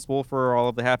responsible for all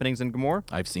of the happenings in Gamor,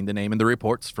 I've seen the name in the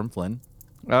reports from Flynn.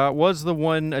 was the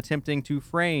one attempting to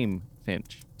frame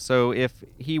Finch. So if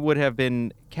he would have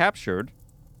been captured,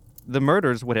 the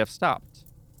murders would have stopped,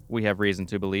 we have reason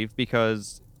to believe,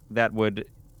 because that would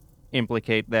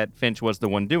implicate that Finch was the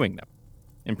one doing them,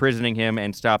 imprisoning him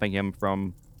and stopping him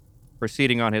from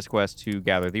proceeding on his quest to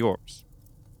gather the orbs.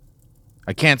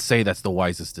 I can't say that's the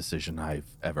wisest decision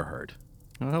I've ever heard.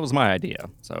 Well, that was my idea,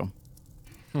 so...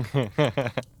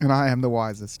 And I am the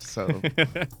wisest, so.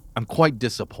 I'm quite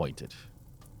disappointed.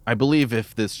 I believe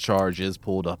if this charge is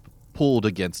pulled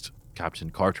against Captain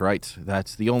Cartwright,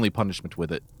 that the only punishment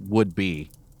with it would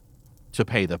be to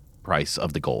pay the price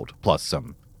of the gold plus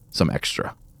some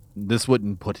extra. This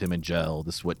wouldn't put him in jail.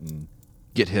 This wouldn't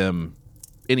get him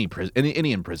any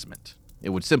imprisonment.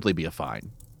 It would simply be a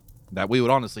fine that we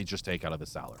would honestly just take out of his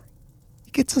salary.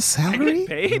 He gets a salary?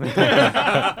 Paid?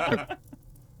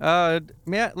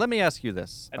 Let me ask you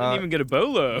this. I didn't even get a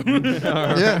bolo.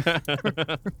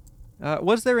 Yeah.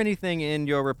 Was there anything in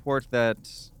your report that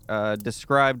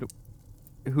described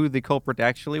who the culprit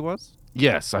actually was?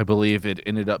 Yes, I believe it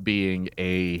ended up being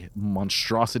a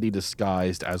monstrosity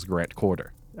disguised as Grant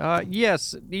Corder.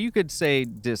 Yes, you could say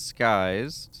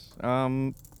disguised,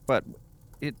 but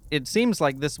it seems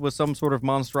like this was some sort of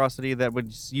monstrosity that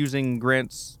was using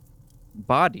Grant's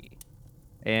body.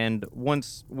 And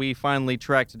once we finally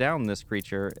tracked down this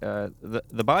creature,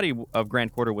 the body of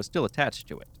Grant Corder was still attached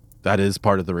to it. That is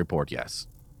part of the report, yes.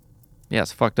 Yeah,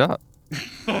 it's fucked up.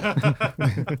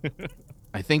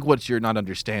 I think what you're not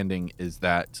understanding is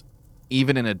that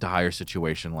even in a dire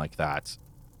situation like that,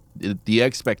 the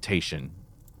expectation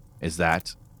is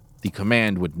that the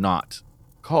command would not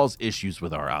cause issues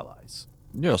with our allies.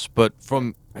 Yes, but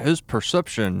from his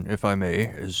perception, if I may,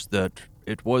 is that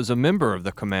it was a member of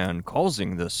the command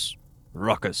causing this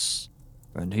ruckus.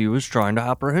 And he was trying to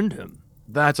apprehend him.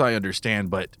 That I understand,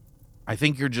 but I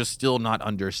think you're just still not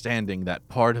understanding that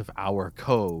part of our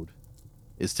code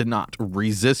is to not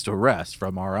resist arrest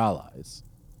from our allies.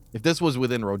 If this was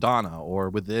within Rodana or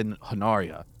within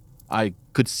Hanaria, I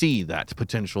could see that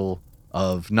potential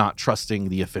of not trusting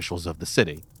the officials of the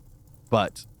city.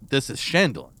 But this is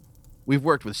Shandolin. We've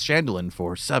worked with Shandolin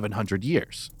for 700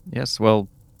 years. Yes, well,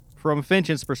 from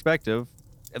Finch's perspective,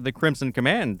 the Crimson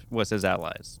Command was his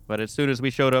allies. But as soon as we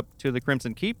showed up to the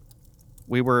Crimson Keep,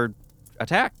 we were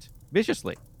attacked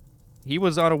viciously. He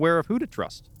was unaware of who to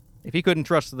trust. If he couldn't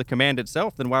trust the command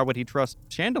itself, then why would he trust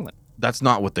Shandolin? That's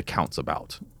not what the Count's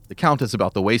about. The Count is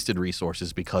about the wasted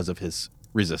resources because of his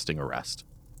resisting arrest.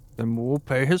 Then we'll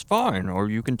pay his fine, or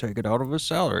you can take it out of his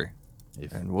salary.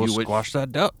 If And we'll you wish- squash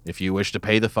that debt. If you wish to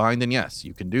pay the fine, then yes,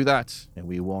 you can do that, and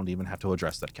we won't even have to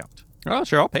address that Count. Oh,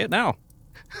 sure, I'll pay it now.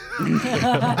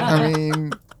 I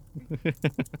mean,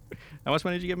 How much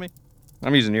money did you give me?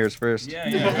 I'm using yours first.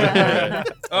 Yeah.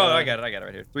 Oh, I got it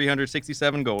right here.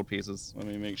 367 gold pieces. Let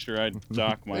me make sure I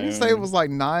dock my did you own. say it was like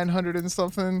 900 and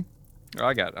something? Oh,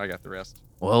 I got the rest.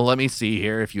 Well, let me see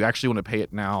here. If you actually want to pay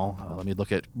it now, let me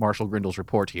look at Marshall Grindel's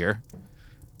report here.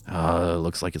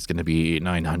 Looks like it's going to be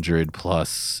 900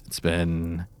 plus. It's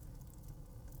been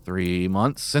 3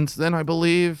 months since then, I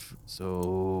believe.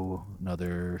 So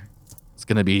it's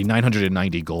going to be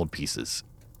 990 gold pieces.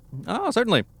 Oh,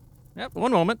 certainly. Yep,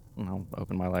 one moment. I'll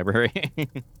open my library.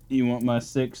 You want my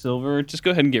 6 silver? Just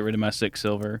go ahead and get rid of my 6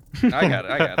 silver. I got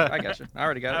it. I got you. I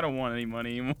already got it. I don't want any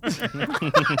money anymore.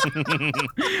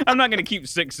 I'm not gonna keep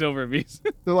 6 silver pieces.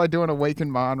 They're like doing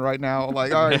Awakened Mind right now.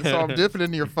 Like, all right, so I'm dipping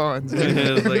into your funds.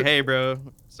 It's like, hey, bro,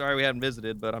 sorry we hadn't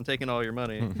visited, but I'm taking all your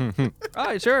money. All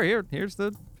right, sure. Here's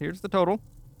the total.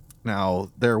 Now,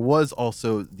 there was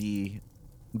also the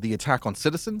attack on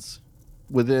citizens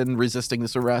within resisting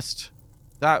this arrest.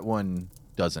 That one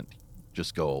doesn't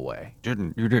just go away. You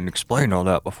didn't explain all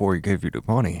that before he gave you the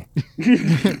money.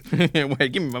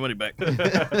 Wait, give me my money back.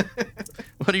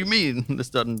 What do you mean? This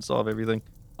doesn't solve everything.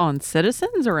 On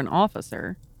citizens or an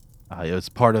officer? It was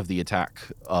part of the attack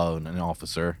on an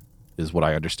officer, is what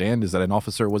I understand, is that an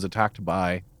officer was attacked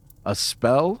by a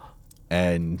spell,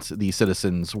 and the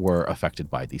citizens were affected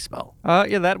by the spell.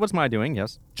 Yeah, that was my doing,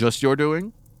 yes. Just your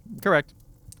doing? Correct.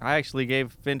 I actually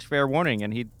gave Finch fair warning,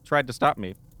 and he tried to stop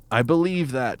me. I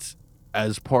believe that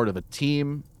as part of a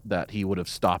team, that he would have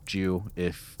stopped you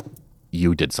if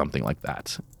you did something like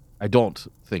that. I don't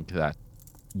think that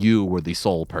you were the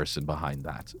sole person behind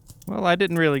that. Well, I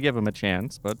didn't really give him a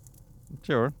chance, but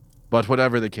sure. But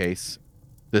whatever the case,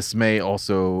 this may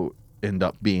also end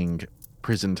up being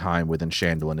prison time within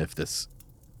Shandolin if this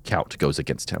Count goes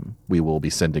against him. We will be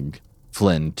sending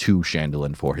Flynn to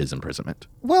Shandolin for his imprisonment.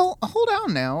 Well, hold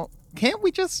on now. Can't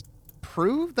we just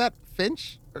prove that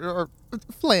Finch or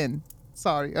Flynn?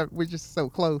 Sorry, we're just so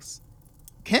close.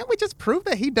 Can't we just prove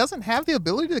that he doesn't have the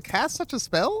ability to cast such a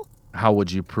spell? How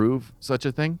would you prove such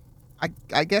a thing?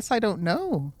 I guess I don't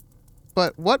know.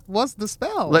 But what was the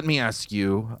spell? Let me ask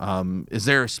you, is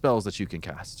there spells that you can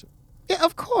cast? Yeah,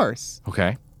 of course.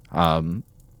 Okay.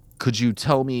 Could you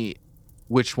tell me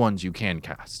which ones you can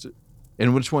cast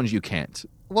and which ones you can't?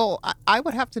 Well, I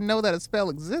would have to know that a spell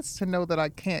exists to know that I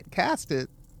can't cast it.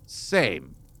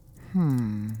 Same.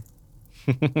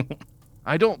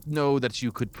 I don't know that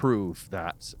you could prove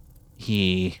that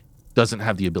he doesn't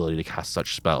have the ability to cast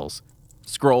such spells.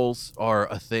 Scrolls are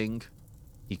a thing.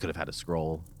 He could have had a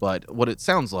scroll, but what it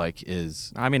sounds like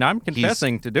is, I mean, I'm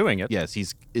confessing to doing it. yes,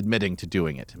 he's admitting to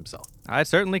doing it himself. I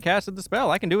certainly casted the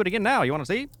spell. I can do it again now. You want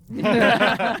to see?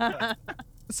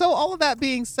 So all of that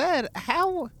being said,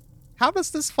 how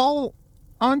does this fall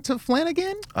onto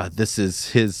Flanagan? This is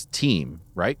his team,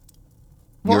 right?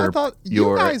 Well, I You're- thought you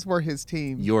you're- guys were his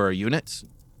team. You're a unit.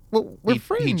 Well, we're He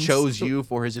friends. chose you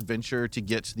for his adventure to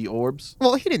get the orbs.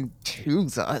 Well, he didn't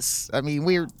choose us. I mean,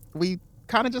 we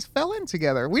kind of just fell in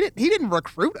together. He didn't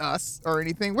recruit us or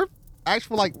anything. We're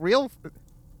actual like real.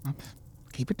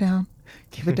 Keep it down.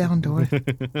 Keep it down, Dory.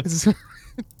 This is-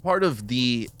 Part of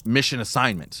the mission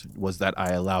assignment was that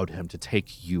I allowed him to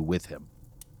take you with him.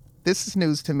 this is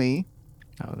news to me.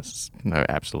 Oh, this is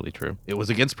absolutely true. It was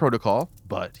against protocol,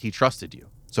 but he trusted you.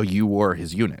 So you were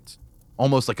his unit.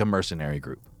 Almost like a mercenary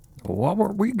group. Why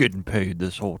weren't we getting paid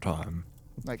this whole time?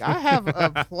 Like, I have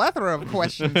a plethora of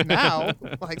questions now.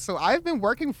 Like, so I've been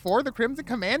working for the Crimson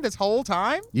Command this whole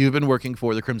time, You've been working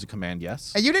for the Crimson Command,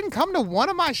 yes? and you didn't come to one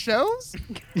of my shows?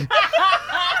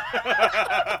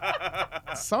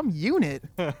 Some unit.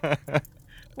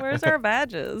 Where's our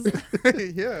badges?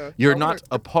 Yeah. You're I not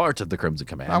a part of the Crimson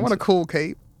Command. I want a cool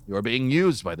cape. You're being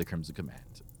used by the Crimson Command.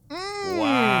 Mm.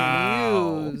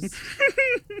 Wow. News.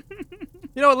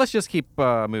 You know what? Let's just keep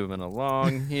moving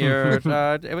along here.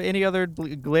 Any other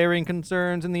glaring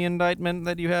concerns in the indictment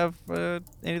that you have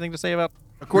anything to say about?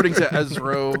 According to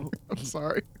Ezro, I'm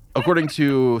sorry. according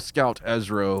to Scout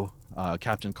Ezro,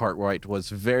 Captain Cartwright was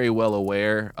very well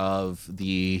aware of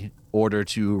the order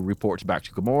to report back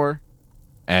to Gamor,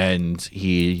 and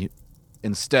he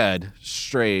instead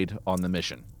strayed on the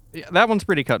mission. Yeah, that one's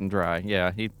pretty cut and dry.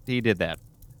 Yeah, he did that.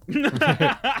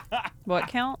 What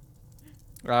count?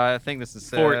 I think this is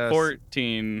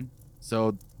 14.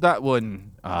 So that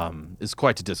one is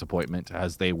quite a disappointment,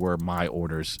 as they were my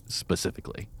orders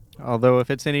specifically. Although, if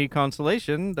it's any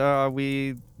consolation,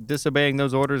 we disobeying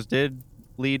those orders did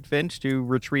lead Finch to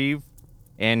retrieve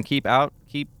and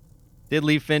did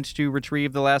leave Finch to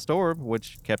retrieve the last orb,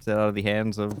 which kept it out of the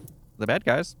hands of the bad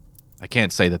guys. I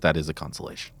can't say that that is a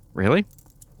consolation. Really?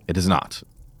 It is not.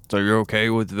 So you're okay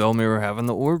with Velmir having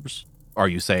the orbs? Are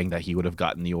you saying that he would have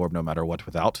gotten the orb no matter what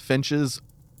without Finch's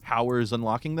powers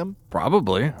unlocking them?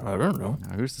 Probably. I don't know.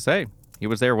 Who's to say? He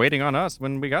was there waiting on us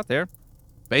when we got there.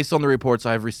 Based on the reports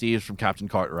I've received from Captain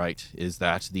Cartwright, is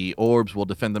that the orbs will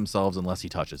defend themselves unless he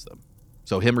touches them.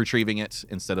 So him retrieving it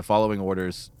instead of following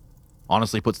orders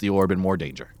honestly puts the orb in more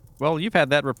danger. Well, you've had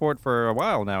that report for a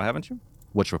while now, haven't you?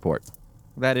 Which report?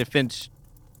 That if Finch,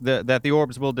 that the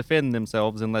orbs will defend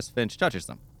themselves unless Finch touches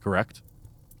them. Correct?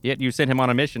 Yet you sent him on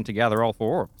a mission to gather all 4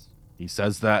 orbs, He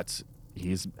says that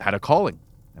he's had a calling,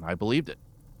 and I believed it.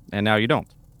 and now you don't.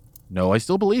 No, I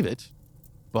still believe it.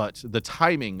 But the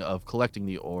timing of collecting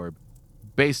the orb,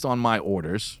 based on my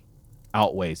orders,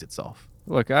 outweighs itself.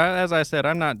 Look, as I said,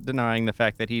 I'm not denying the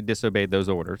fact that he disobeyed those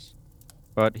orders,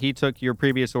 but he took your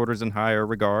previous orders in higher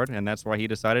regard, and that's why he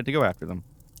decided to go after them.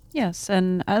 Yes,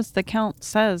 and as the Count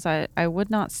says, I would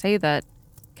not say that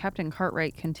Captain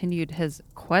Cartwright continued his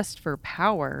quest for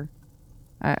power.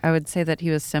 I would say that he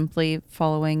was simply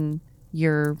following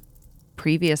your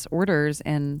previous orders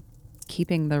and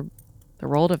keeping the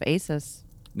world of Asus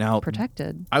Now,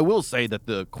 protected. I will say that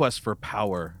the quest for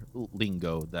power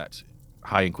lingo that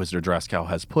High Inquisitor Draskau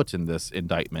has put in this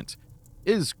indictment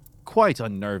is quite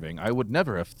unnerving. I would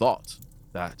never have thought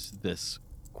that this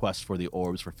quest for the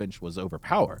orbs for Finch was over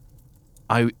power.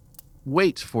 I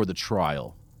wait for the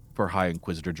trial for High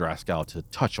Inquisitor Draskau to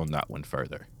touch on that one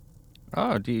further.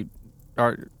 Oh, do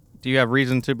you have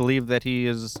reason to believe that he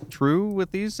is true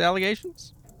with these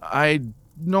allegations? I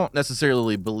don't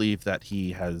necessarily believe that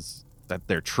that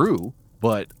they're true,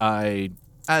 but I,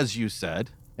 as you said,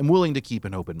 am willing to keep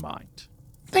an open mind.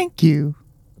 Thank you.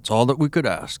 That's all that we could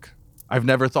ask. I've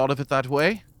never thought of it that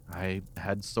way. I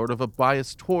had sort of a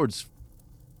bias towards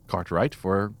Cartwright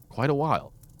for quite a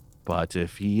while. But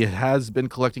if he has been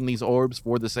collecting these orbs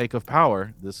for the sake of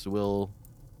power, this will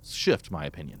shift my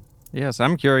opinion. Yes,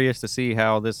 I'm curious to see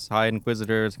how this High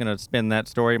Inquisitor is going to spin that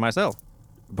story myself.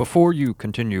 Before you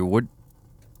continue,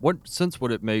 what sense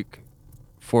would it make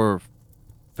for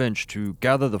Finch to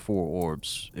gather the 4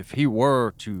 orbs if he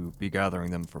were to be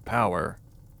gathering them for power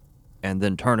and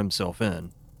then turn himself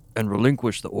in and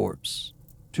relinquish the orbs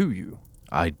to you?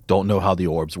 I don't know how the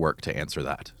orbs work to answer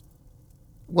that.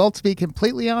 Well, to be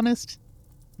completely honest,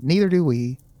 neither do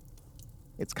we.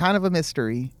 It's kind of a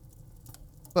mystery.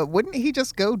 But wouldn't he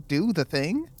just go do the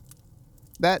thing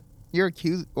that you're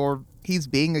accused, or he's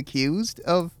being accused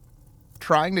of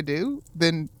trying to do,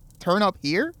 then turn up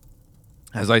here?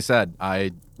 As I said,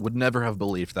 I would never have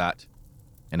believed that,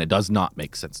 and it does not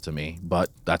make sense to me, but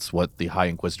that's what the High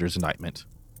Inquisitor's indictment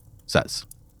says.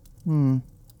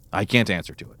 I can't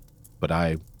answer to it, but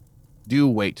I do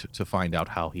wait to find out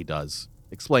how he does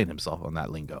explain himself on that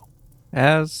lingo.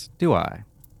 As do I.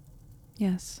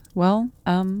 Yes. Well,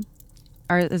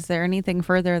 is there anything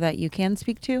further that you can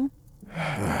speak to?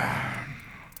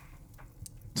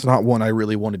 It's not one I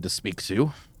really wanted to speak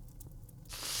to.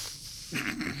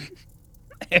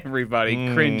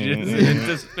 Everybody cringes in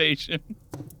anticipation.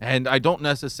 And I don't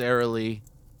necessarily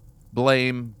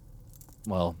blame,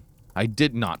 well, I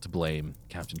did not blame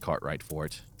Captain Cartwright for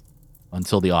it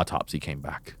until the autopsy came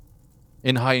back.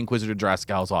 In High Inquisitor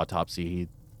Draskau's autopsy, it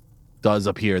does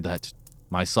appear that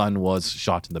my son was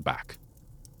shot in the back.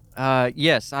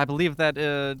 Yes, I believe that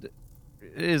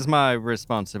is my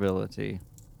responsibility.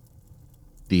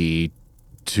 The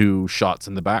 2 shots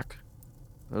in the back?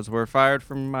 Those were fired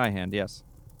from my hand, yes.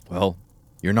 Well,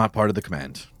 you're not part of the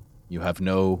command. You have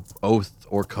no oath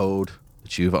or code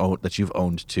that you've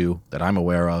owned to that I'm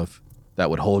aware of that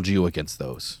would hold you against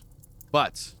those.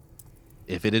 But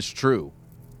if it is true,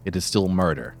 it is still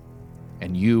murder,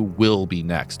 and you will be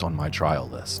next on my trial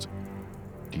list.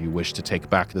 Do you wish to take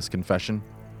back this confession?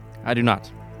 I do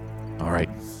not. All right.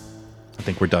 I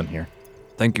think we're done here.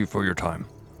 Thank you for your time.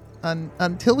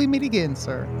 Until we meet again,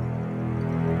 sir.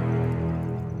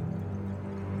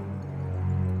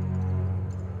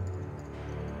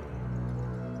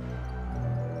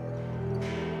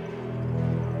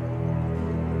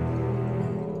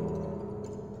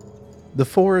 The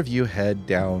four of you head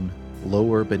down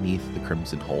lower beneath the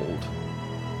Crimson Hold.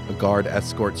 A guard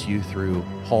escorts you through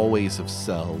hallways of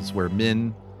cells where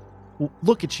men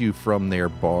look at you from their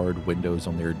barred windows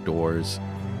on their doors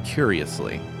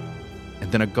curiously. And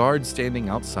then a guard standing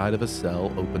outside of a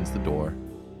cell opens the door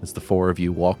as the four of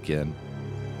you walk in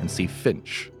and see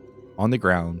Finch on the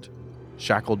ground,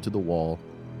 shackled to the wall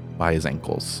by his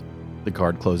ankles. The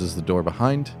guard closes the door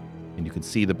behind, and you can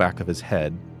see the back of his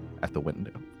head at the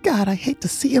window. God, I hate to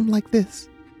see him like this.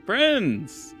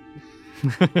 Friends.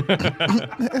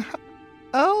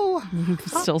 Oh,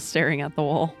 Still staring at the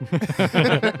wall.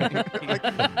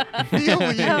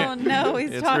 feel you. Oh no, he's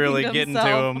It's talking really to getting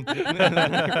himself. to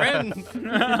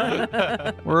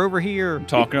him. We're over here.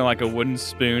 Talking to like a wooden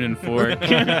spoon and fork.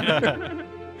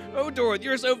 Oh, Dorothy,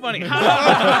 you're so funny.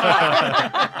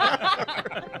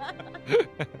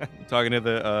 Talking to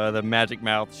the magic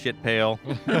mouth shit pail.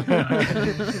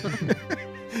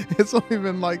 It's only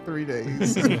been like 3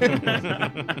 days.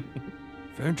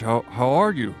 Finch, how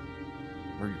are you?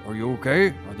 Are you okay?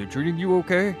 Are they treating you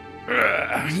okay?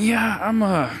 Yeah, I'm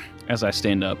as I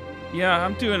stand up. Yeah,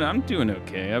 I'm doing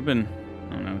okay. I've been,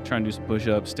 I don't know, trying to do some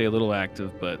push-ups, stay a little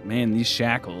active, but man, these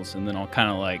shackles, and then I'll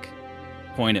kind of like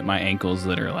point at my ankles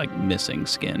that are like missing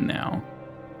skin now.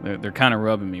 They're kind of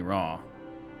rubbing me raw.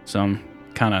 So I'm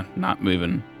kind of not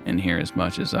moving in here as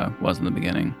much as I was in the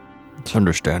beginning. It's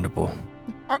understandable.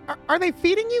 Are they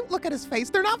feeding you? Look at his face.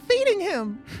 They're not feeding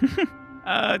him.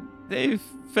 They've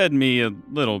fed me a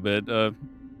little bit. I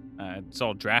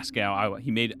saw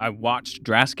Draskow. I watched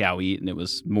Draskow eat, and it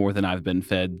was more than I've been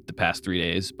fed the past 3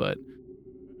 days. But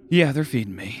yeah, they're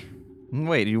feeding me.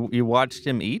 Wait, you watched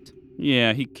him eat?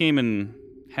 Yeah, he came and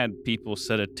had people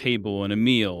set a table and a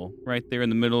meal right there in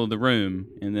the middle of the room,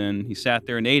 and then he sat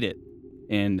there and ate it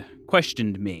and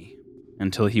questioned me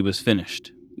until he was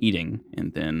finished eating,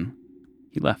 and then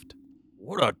he left.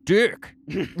 What a dick!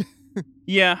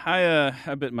 Yeah,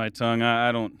 I bit my tongue.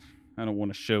 I don't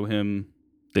want to show him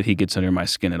that he gets under my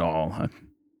skin at all. I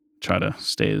try to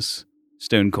stay as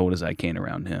stone cold as I can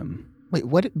around him. Wait,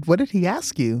 what did he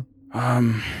ask you?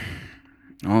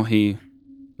 Well, he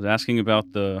was asking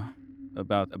about the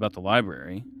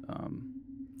library,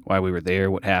 why we were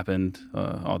there, what happened,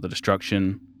 all the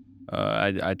destruction.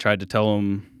 I tried to tell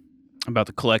him about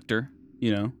the collector,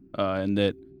 and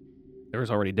that there was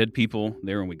already dead people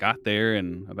there when we got there,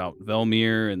 and about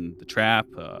Velmir and the trap.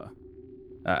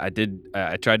 I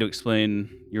tried to explain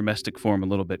your mystic form a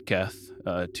little bit, Keth,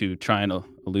 to try and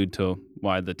allude to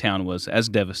why the town was as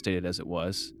devastated as it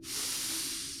was.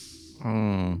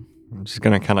 I'm just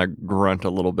gonna kind of grunt a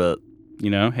little bit.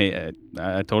 Hey,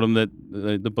 I told him that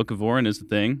the Book of Orin is the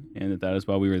thing, and that is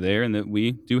why we were there, and that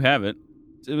we do have it.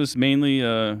 It was mainly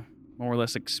more or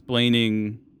less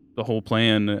explaining the whole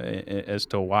plan as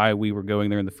to why we were going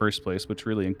there in the first place, which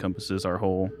really encompasses our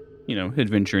whole,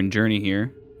 adventure and journey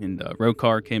here. And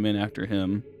Rokar came in after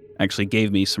him, actually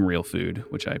gave me some real food,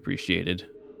 which I appreciated.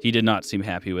 He did not seem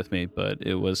happy with me, but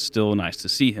it was still nice to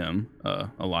see him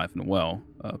alive and well.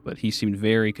 But he seemed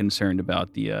very concerned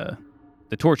about the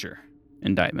torture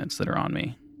indictments that are on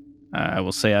me. I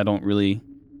will say I don't really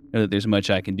know that there's much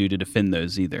I can do to defend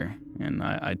those either, and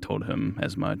I told him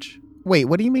as much. Wait,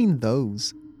 what do you mean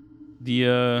those?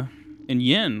 In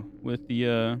Yen with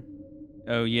the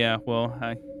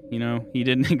he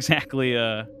didn't exactly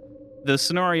the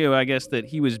scenario I guess that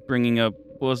he was bringing up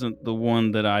wasn't the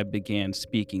one that I began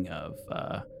speaking of.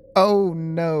 Oh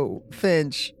no,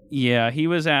 Finch. Yeah, he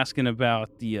was asking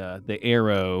about the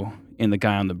arrow and the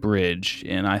guy on the bridge,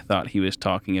 and I thought he was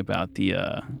talking about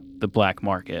the black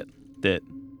market that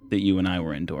you and I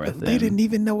were in, Dorothy. They didn't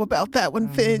even know about that one,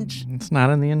 Finch. It's not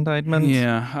in the indictment.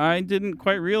 Yeah, I didn't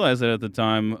quite realize that at the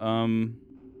time.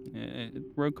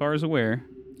 Rokar is aware.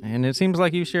 And it seems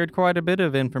like you shared quite a bit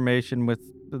of information with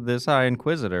this High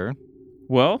Inquisitor.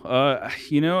 Well,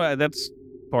 that's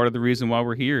part of the reason why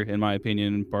we're here, in my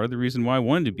opinion, and part of the reason why I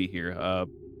wanted to be here.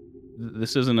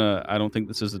 This isn't I don't think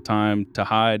this is the time to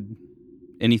hide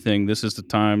anything. This is the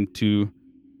time to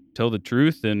tell the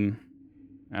truth and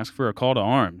ask for a call to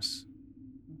arms.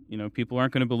 People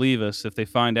aren't going to believe us if they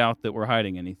find out that we're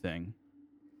hiding anything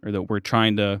or that we're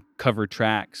trying to cover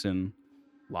tracks and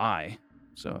lie.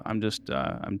 So I'm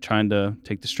trying to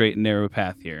take the straight and narrow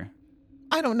path here.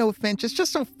 I don't know, Finch. It's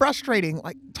just so frustrating,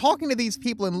 like talking to these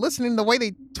people and listening to the way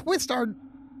they twist our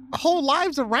whole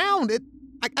lives around.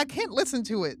 I can't listen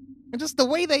to it. And just the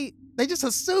way they just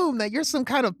assume that you're some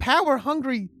kind of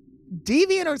power-hungry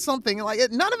deviant or something. Like,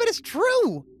 none of it is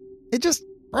true. It just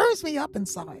burns me up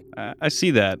inside. I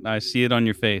see that. I see it on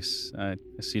your face. I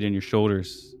see it in your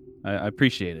shoulders. I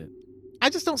appreciate it. I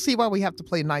just don't see why we have to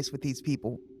play nice with these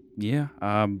people. Yeah.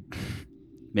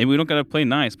 maybe we don't got to play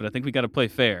nice, but I think we got to play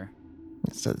fair.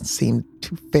 This doesn't seem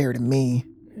too fair to me.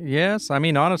 Yes, I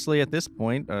mean, honestly, at this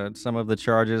point, some of the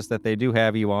charges that they do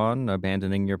have you on,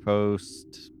 abandoning your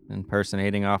post,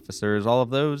 impersonating officers, all of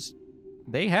those,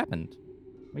 they happened.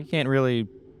 We can't really.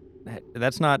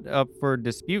 That's not up for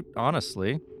dispute,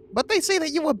 honestly. But they say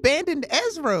that you abandoned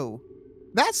Ezro.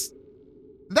 That's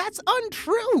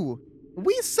untrue.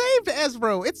 We saved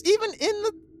Ezro. It's even in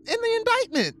the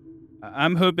indictment.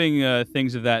 I'm hoping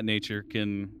things of that nature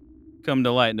can come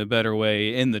to light in a better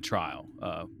way in the trial.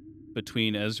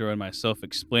 Between Ezra and myself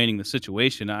explaining the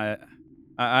situation,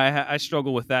 I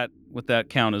struggle with that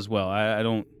count as well. I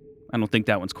don't think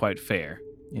that one's quite fair.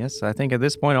 Yes, I think at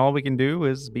this point, all we can do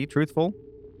is be truthful,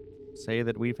 say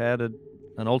that we've had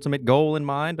an ultimate goal in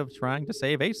mind of trying to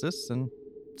save Asus, and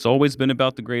It's always been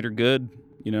about the greater good,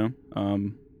 you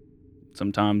know.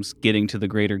 Sometimes getting to the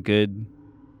greater good,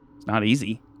 it's not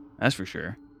easy. That's for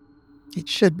sure. It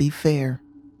should be fair.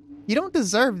 You don't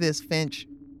deserve this, Finch.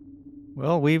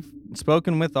 well, we've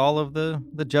spoken with all of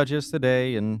the judges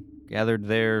today and gathered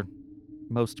their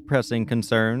most pressing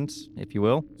concerns, if you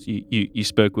will. So you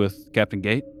spoke with Captain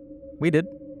Gate? We did.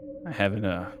 I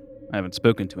haven't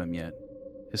spoken to him yet.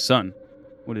 His son.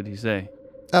 What did he say?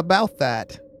 About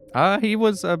that. He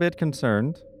was a bit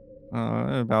concerned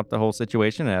about the whole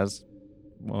situation, as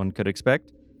one could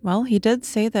expect. Well, he did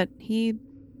say that he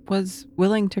was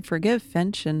willing to forgive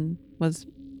Finch and was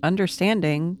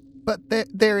understanding. But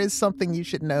there is something you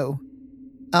should know.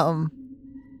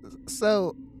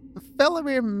 So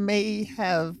Felomir may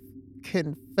have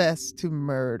confessed to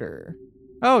murder.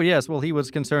 Oh, yes. Well, he was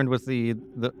concerned with the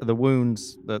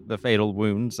wounds, the fatal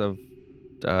wounds of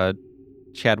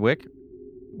Chadwick,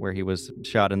 where he was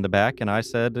shot in the back. And I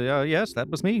said, yes, that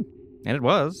was me. And it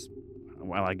was.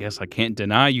 Well, I guess I can't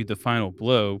deny you the final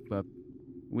blow, but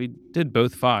we did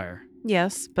both fire.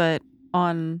 Yes, but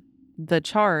on the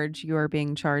charge, you are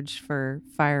being charged for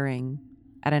firing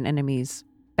at an enemy's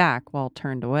back while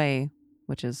turned away,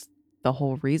 which is the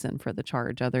whole reason for the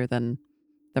charge, other than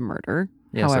the murder.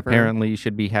 Yes, However, apparently you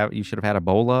should have had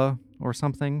Ebola or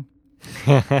something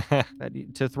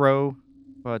to throw,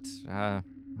 but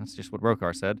that's just what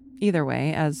Rokar said. either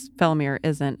way, as Felomir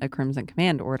isn't a Crimson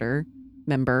Command Order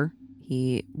member,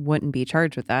 he wouldn't be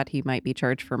charged with that. He might be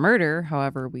charged for murder.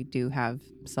 However, we do have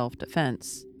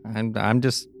self-defense. I'm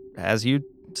just, as you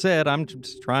said, I'm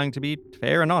just trying to be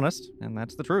fair and honest, and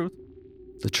that's the truth.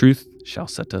 The truth shall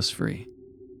set us free.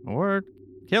 Or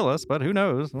kill us, but who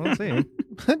knows? We'll see.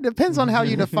 Depends on how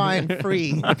you define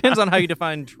free. Depends on how you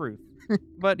define truth.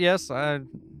 But yes,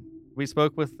 we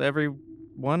spoke with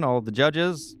everyone, all the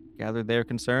judges, gathered their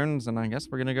concerns, and I guess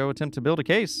we're going to go attempt to build a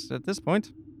case at this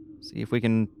point. See if we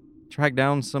can track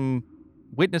down some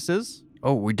witnesses.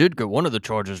 Oh, we did get one of the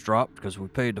charges dropped because we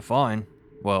paid the fine.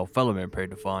 Well, Felomir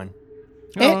paid the fine.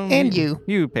 And you.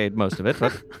 You paid most of it,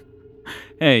 but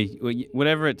Hey,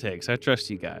 whatever it takes. I trust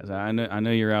you guys. I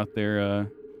know you're out there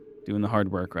doing the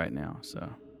hard work right now. So,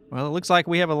 well, it looks like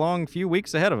we have a long few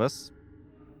weeks ahead of us.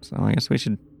 So I guess we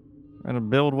should try to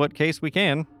build what case we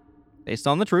can based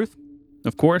on the truth.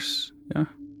 of course, yeah.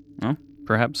 Well,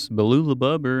 perhaps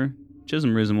Balulabub or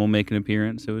Chisholmrism will make an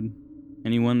appearance. It would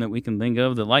anyone that we can think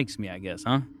of that likes me, I guess,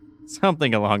 huh?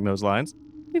 Something along those lines.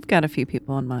 We've got a few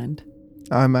people in mind.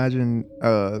 I imagine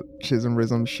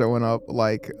Chisholmrism showing up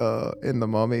like in The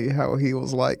Mummy, how he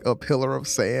was like a pillar of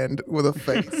sand with a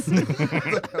face.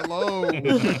 Hello.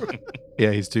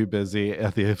 Yeah, he's too busy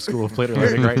at the School of Planar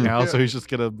Learning right now, so he's just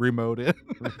gonna remote it.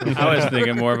 I was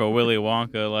thinking more of a Willy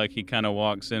Wonka, like he kind of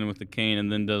walks in with the cane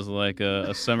and then does like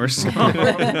a somersault.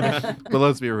 But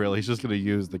let's be real, he's just gonna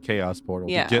use the chaos portal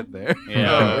Yeah. to get there.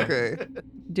 Yeah. Oh, okay.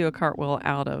 Do a cartwheel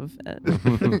out of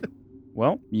it.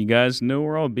 Well, you guys know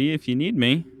where I'll be if you need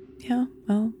me. Yeah,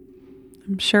 well,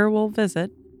 I'm sure we'll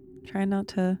visit. Try not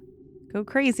to go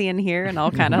crazy in here, and I'll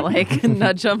kind of like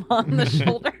nudge him on the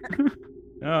shoulder.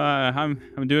 I'm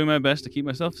doing my best to keep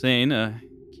myself sane.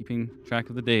 Keeping track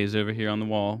of the days over here on the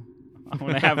wall. I'm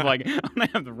gonna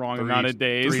have the wrong amount of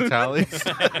days. 3 tallies.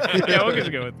 Yeah, we'll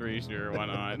just go with 3. Sure, why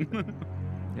not?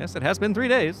 Yes, it has been 3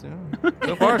 days.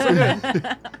 So far, so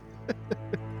good.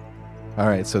 All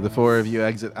right, so the 4 of you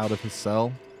exit out of his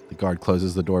cell. The guard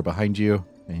closes the door behind you,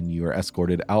 and you are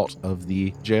escorted out of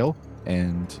the jail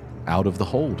and out of the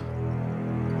hold.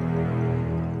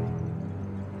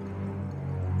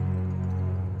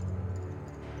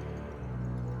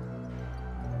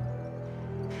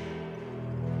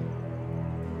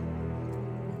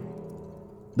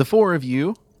 The 4 of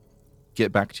you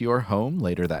get back to your home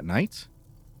later that night.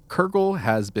 Kurgle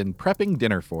has been prepping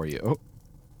dinner for you.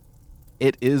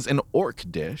 It is an orc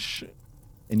dish,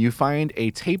 and you find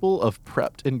a table of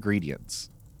prepped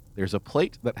ingredients. there's a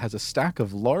plate that has a stack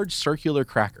of large circular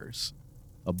crackers,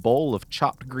 a bowl of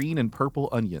chopped green and purple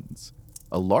onions,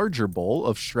 a larger bowl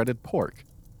of shredded pork,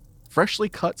 freshly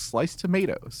cut sliced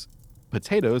tomatoes,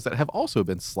 potatoes that have also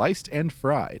been sliced and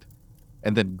fried,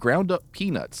 and then ground up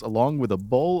peanuts along with a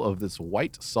bowl of this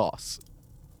white sauce.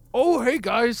 Oh, hey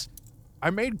guys, I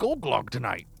made Golglog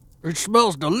tonight. It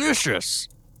smells delicious.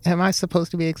 Am I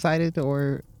supposed to be excited,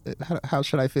 or how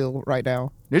should I feel right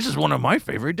now? This is one of my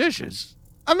favorite dishes.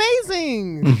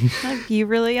 Amazing! Like, you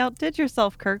really outdid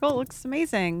yourself, Kurgle. It looks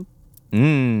amazing.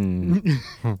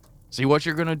 Mmm. See what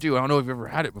you're gonna do. I don't know if you've ever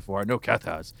had it before. I know Kath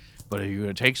has. But you're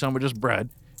gonna take some of this bread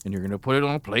and you're gonna put it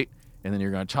on a plate and then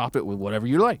you're gonna top it with whatever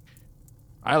you like.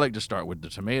 I like to start with the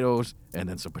tomatoes and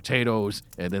then some potatoes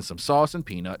and then some sauce and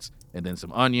peanuts and then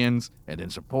some onions and then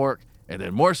some pork and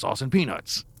then more sauce and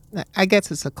peanuts. I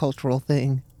guess it's a cultural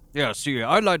thing. Yeah, see,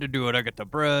 I like to do it. I get the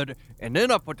bread, and then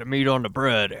I put the meat on the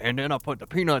bread, and then I put the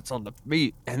peanuts on the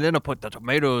meat, and then I put the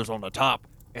tomatoes on the top,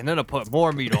 and then I put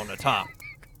more meat on the top,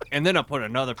 and then I put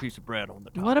another piece of bread on the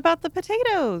top. What about the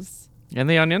potatoes? And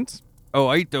the onions? Oh,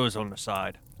 I eat those on the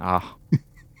side. Ah.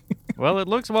 Well, it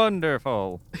looks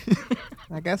wonderful.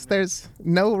 I guess there's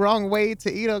no wrong way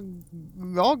to eat a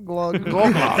Golglog.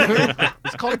 Golglog.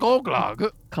 It's called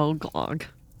Golglog. Golglog.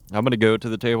 I'm gonna go to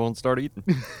the table and start eating.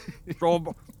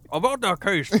 So, about that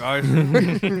case, guys.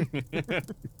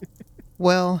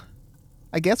 Well,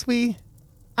 I guess I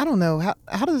don't know.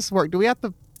 How does this work? Do we have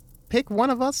to pick one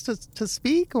of us to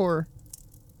speak, or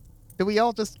do we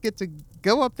all just get to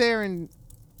go up there and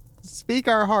speak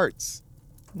our hearts?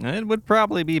 It would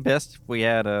probably be best if we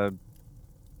had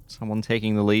someone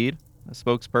taking the lead, a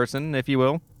spokesperson, if you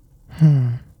will.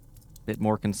 Bit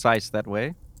more concise that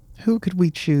way. Who could we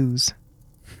choose?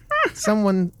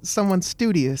 Someone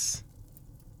studious,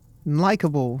 and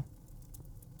likable,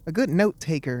 a good note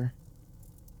taker.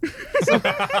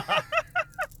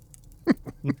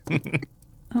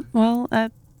 Well,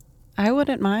 I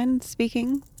wouldn't mind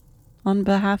speaking on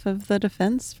behalf of the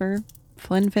defense for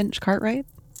Flynn Finch Cartwright.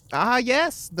 Ah,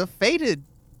 yes, the fated.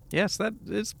 Yes, that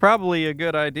is probably a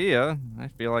good idea. I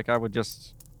feel like I would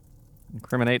just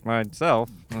incriminate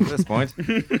myself at this point.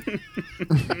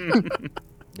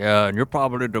 Yeah, and you're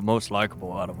probably the most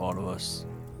likable out of all of us.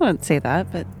 I wouldn't say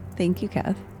that, but thank you,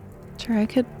 Kath. Sure, I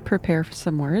could prepare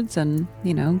some words and,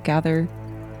 gather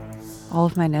all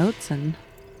of my notes and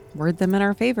word them in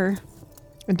our favor.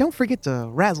 And don't forget to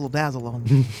razzle dazzle on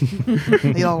me.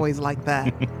 They always like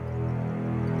that.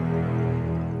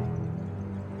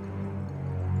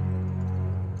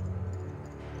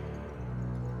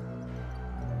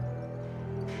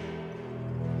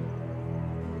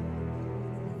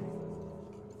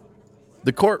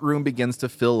 The courtroom begins to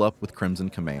fill up with Crimson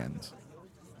Command.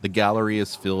 The gallery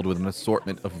is filled with an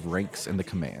assortment of ranks in the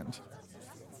command.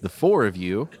 The four of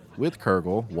you, with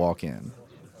Kurgle, walk in.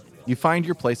 You find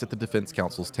your place at the defense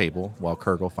counsel's table, while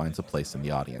Kurgle finds a place in the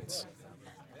audience.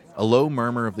 A low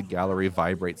murmur of the gallery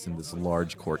vibrates in this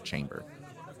large court chamber.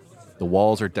 The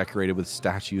walls are decorated with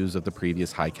statues of the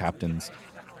previous high captains,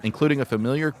 including a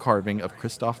familiar carving of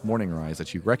Christoph Morningrise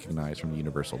that you recognize from the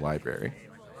Universal Library.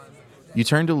 You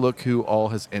turn to look who all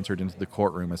has entered into the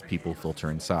courtroom as people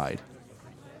filter inside.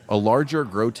 A larger,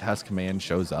 grotesque man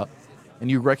shows up,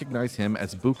 and you recognize him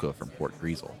as Buka from Port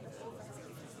Greasel.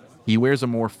 He wears a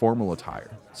more formal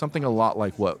attire, something a lot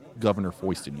like what Governor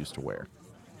Foyston used to wear.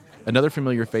 Another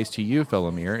familiar face to you,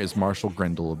 Felomir, is Marshal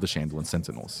Grendel of the Chandlin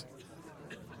Sentinels.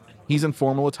 He's in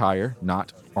formal attire,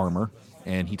 not armor,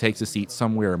 and he takes a seat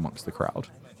somewhere amongst the crowd.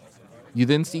 You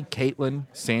then see Caitlin,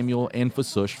 Samuel, and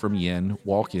Fasush from Yin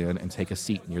walk in and take a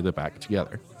seat near the back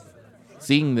together.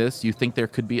 Seeing this, you think there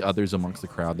could be others amongst the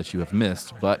crowd that you have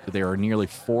missed, but there are nearly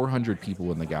 400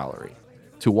 people in the gallery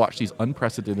to watch these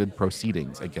unprecedented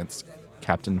proceedings against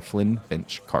Captain Flynn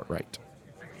Finch Cartwright.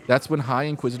 That's when High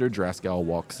Inquisitor Draskal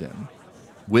walks in.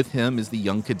 With him is the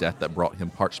young cadet that brought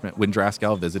him parchment when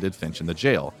Draskal visited Finch in the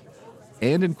jail,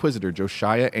 and Inquisitor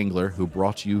Josiah Angler, who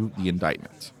brought you the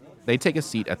indictment. They take a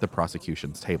seat at the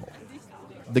prosecution's table.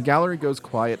 The gallery goes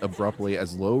quiet abruptly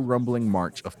as low rumbling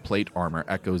march of plate armor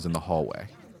echoes in the hallway.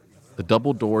 The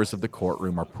double doors of the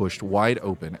courtroom are pushed wide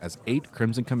open as 8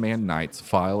 Crimson Command knights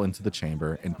file into the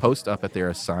chamber and post up at their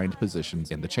assigned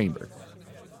positions in the chamber.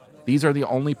 These are the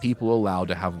only people allowed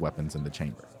to have weapons in the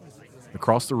chamber.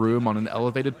 Across the room on an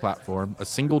elevated platform, a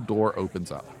single door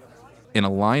opens up. In a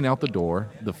line out the door,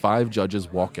 the 5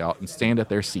 judges walk out and stand at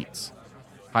their seats.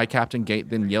 High Captain Gate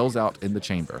then yells out in the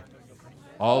chamber,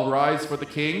 "All rise for the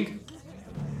king!"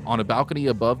 On a balcony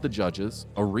above the judges,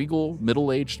 a regal,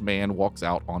 middle-aged man walks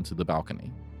out onto the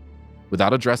balcony.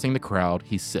 Without addressing the crowd,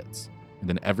 he sits, and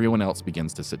then everyone else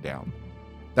begins to sit down.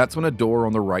 That's when a door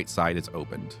on the right side is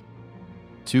opened.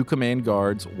 2 command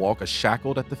guards walk a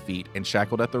shackled at the feet and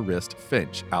shackled at the wrist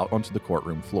Finch out onto the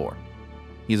courtroom floor.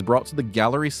 He is brought to the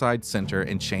gallery side center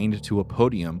and chained to a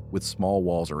podium with small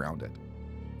walls around it.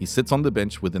 He sits on the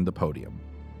bench within the podium.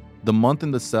 The month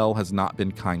in the cell has not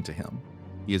been kind to him.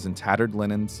 He is in tattered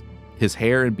linens. His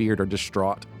hair and beard are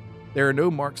distraught. There are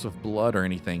no marks of blood or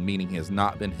anything, meaning he has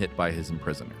not been hit by his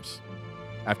imprisoners.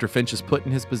 After Finch is put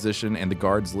in his position and the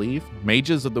guards leave,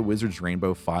 mages of the Wizard's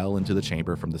Rainbow file into the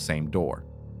chamber from the same door.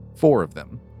 4 of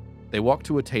them. They walk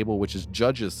to a table which is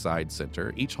Judge's side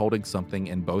center, each holding something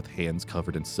in both hands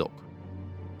covered in silk.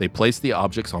 They place the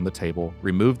objects on the table,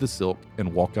 remove the silk,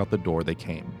 and walk out the door they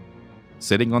came.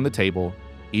 Sitting on the table,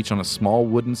 each on a small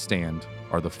wooden stand,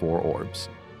 are the 4 orbs.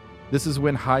 This is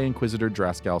when High Inquisitor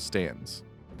Draskal stands.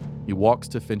 He walks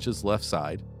to Finch's left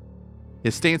side.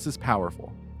 His stance is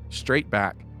powerful. Straight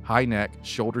back, high neck,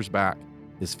 shoulders back.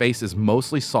 His face is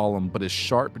mostly solemn, but his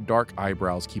sharp, dark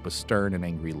eyebrows keep a stern and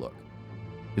angry look.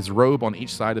 His robe on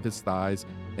each side of his thighs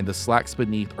and the slacks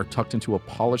beneath are tucked into a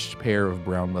polished pair of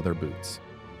brown leather boots.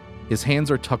 His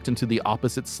hands are tucked into the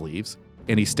opposite sleeves,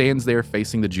 and he stands there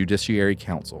facing the Judiciary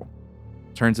Council.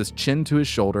 Turns his chin to his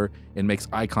shoulder and makes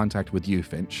eye contact with you,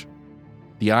 Finch.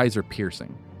 The eyes are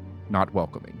piercing, not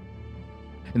welcoming.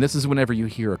 And this is whenever you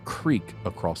hear a creak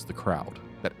across the crowd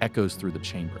that echoes through the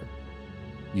chamber.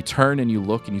 You turn and you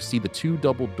look and you see the 2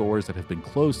 double doors that have been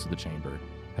closed to the chamber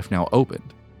have now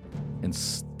opened. And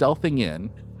stealthing in,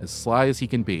 as sly as he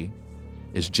can be,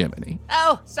 is Jiminy.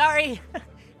 Oh, sorry.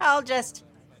 I'll just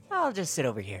sit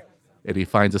over here. And he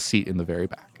finds a seat in the very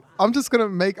back. I'm just gonna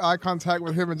make eye contact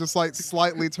with him and just like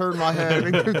slightly turn my head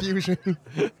in confusion.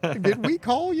 Did we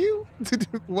call you? To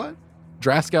do what?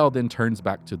 Draskal then turns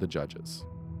back to the judges.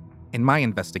 In my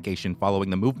investigation following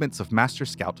the movements of Master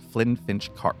Scout Flynn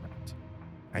Finch Cartwright,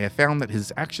 I have found that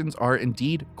his actions are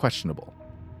indeed questionable.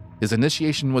 His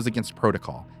initiation was against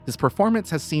protocol. His performance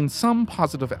has seen some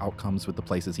positive outcomes with the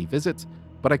places he visits,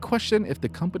 but I question if the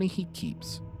company he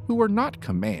keeps, who are not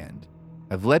command,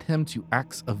 have led him to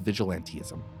acts of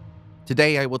vigilantism.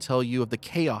 Today I will tell you of the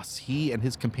chaos he and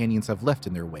his companions have left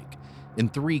in their wake, in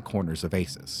 3 corners of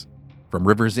Aces, from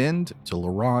River's End to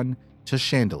Loran to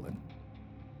Chandolin.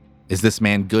 Is this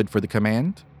man good for the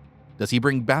command? Does he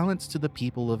bring balance to the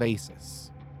people of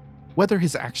Aces? Whether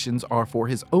his actions are for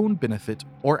his own benefit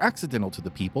or accidental to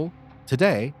the people,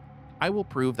 today, I will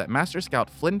prove that Master Scout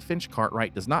Flynn Finch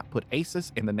Cartwright does not put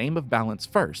Aces in the name of balance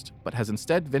first, but has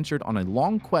instead ventured on a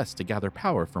long quest to gather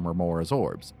power from Remora's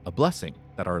orbs, a blessing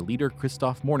that our leader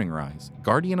Christoph Morningrise,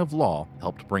 Guardian of Law,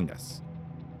 helped bring us.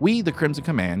 We, the Crimson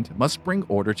Command, must bring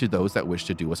order to those that wish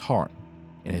to do us harm.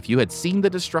 And if you had seen the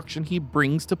destruction he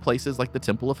brings to places like the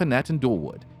Temple of Hanet in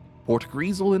Dulwood, Port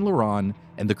Greasel in Loran,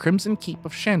 and the Crimson Keep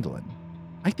of Chandolin,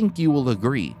 I think you will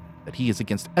agree that he is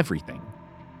against everything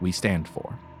we stand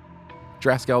for.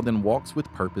 Draskal then walks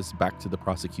with purpose back to the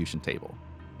prosecution table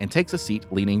and takes a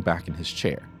seat leaning back in his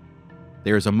chair.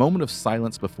 There is a moment of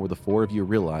silence before the 4 of you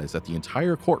realize that the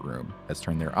entire courtroom has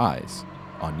turned their eyes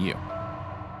on you.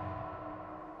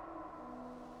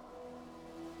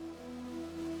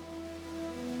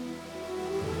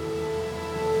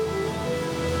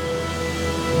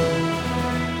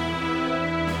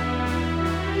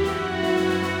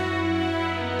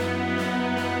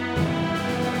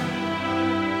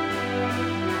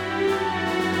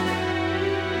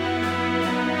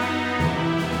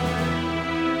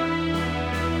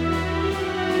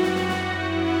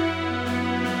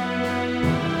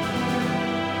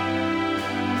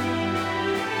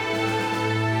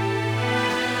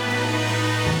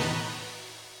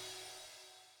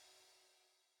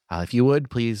 If you would,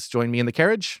 please join me in the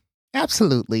carriage.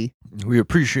 Absolutely. We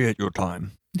appreciate your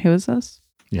time. Who is this?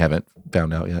 You haven't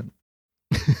found out yet.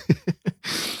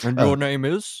 And your name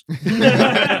is?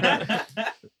 The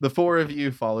 4 of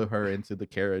you follow her into the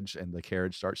carriage, and the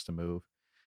carriage starts to move.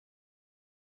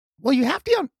 Well, you have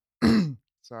to.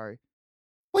 Sorry.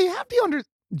 Well, you have to under.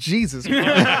 Jesus.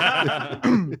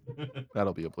 That'll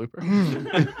be a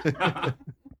blooper.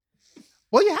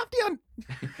 Well, you have to.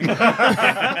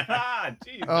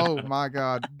 Oh my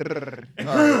God.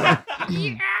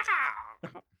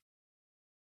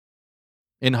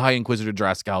 In High Inquisitor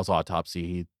Draskal's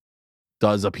autopsy, it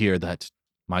does appear that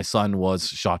my son was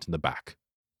shot in the back.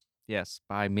 Yes,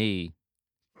 by me.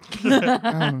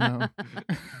 Oh no.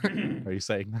 Are you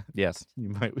saying that? Yes. You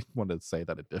might want to say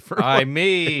that a different By way.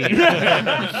 me.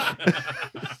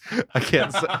 I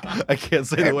can't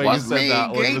say the way you said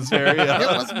that one. It was very.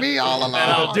 It was me all along.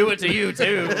 And I'll do it to you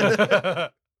too.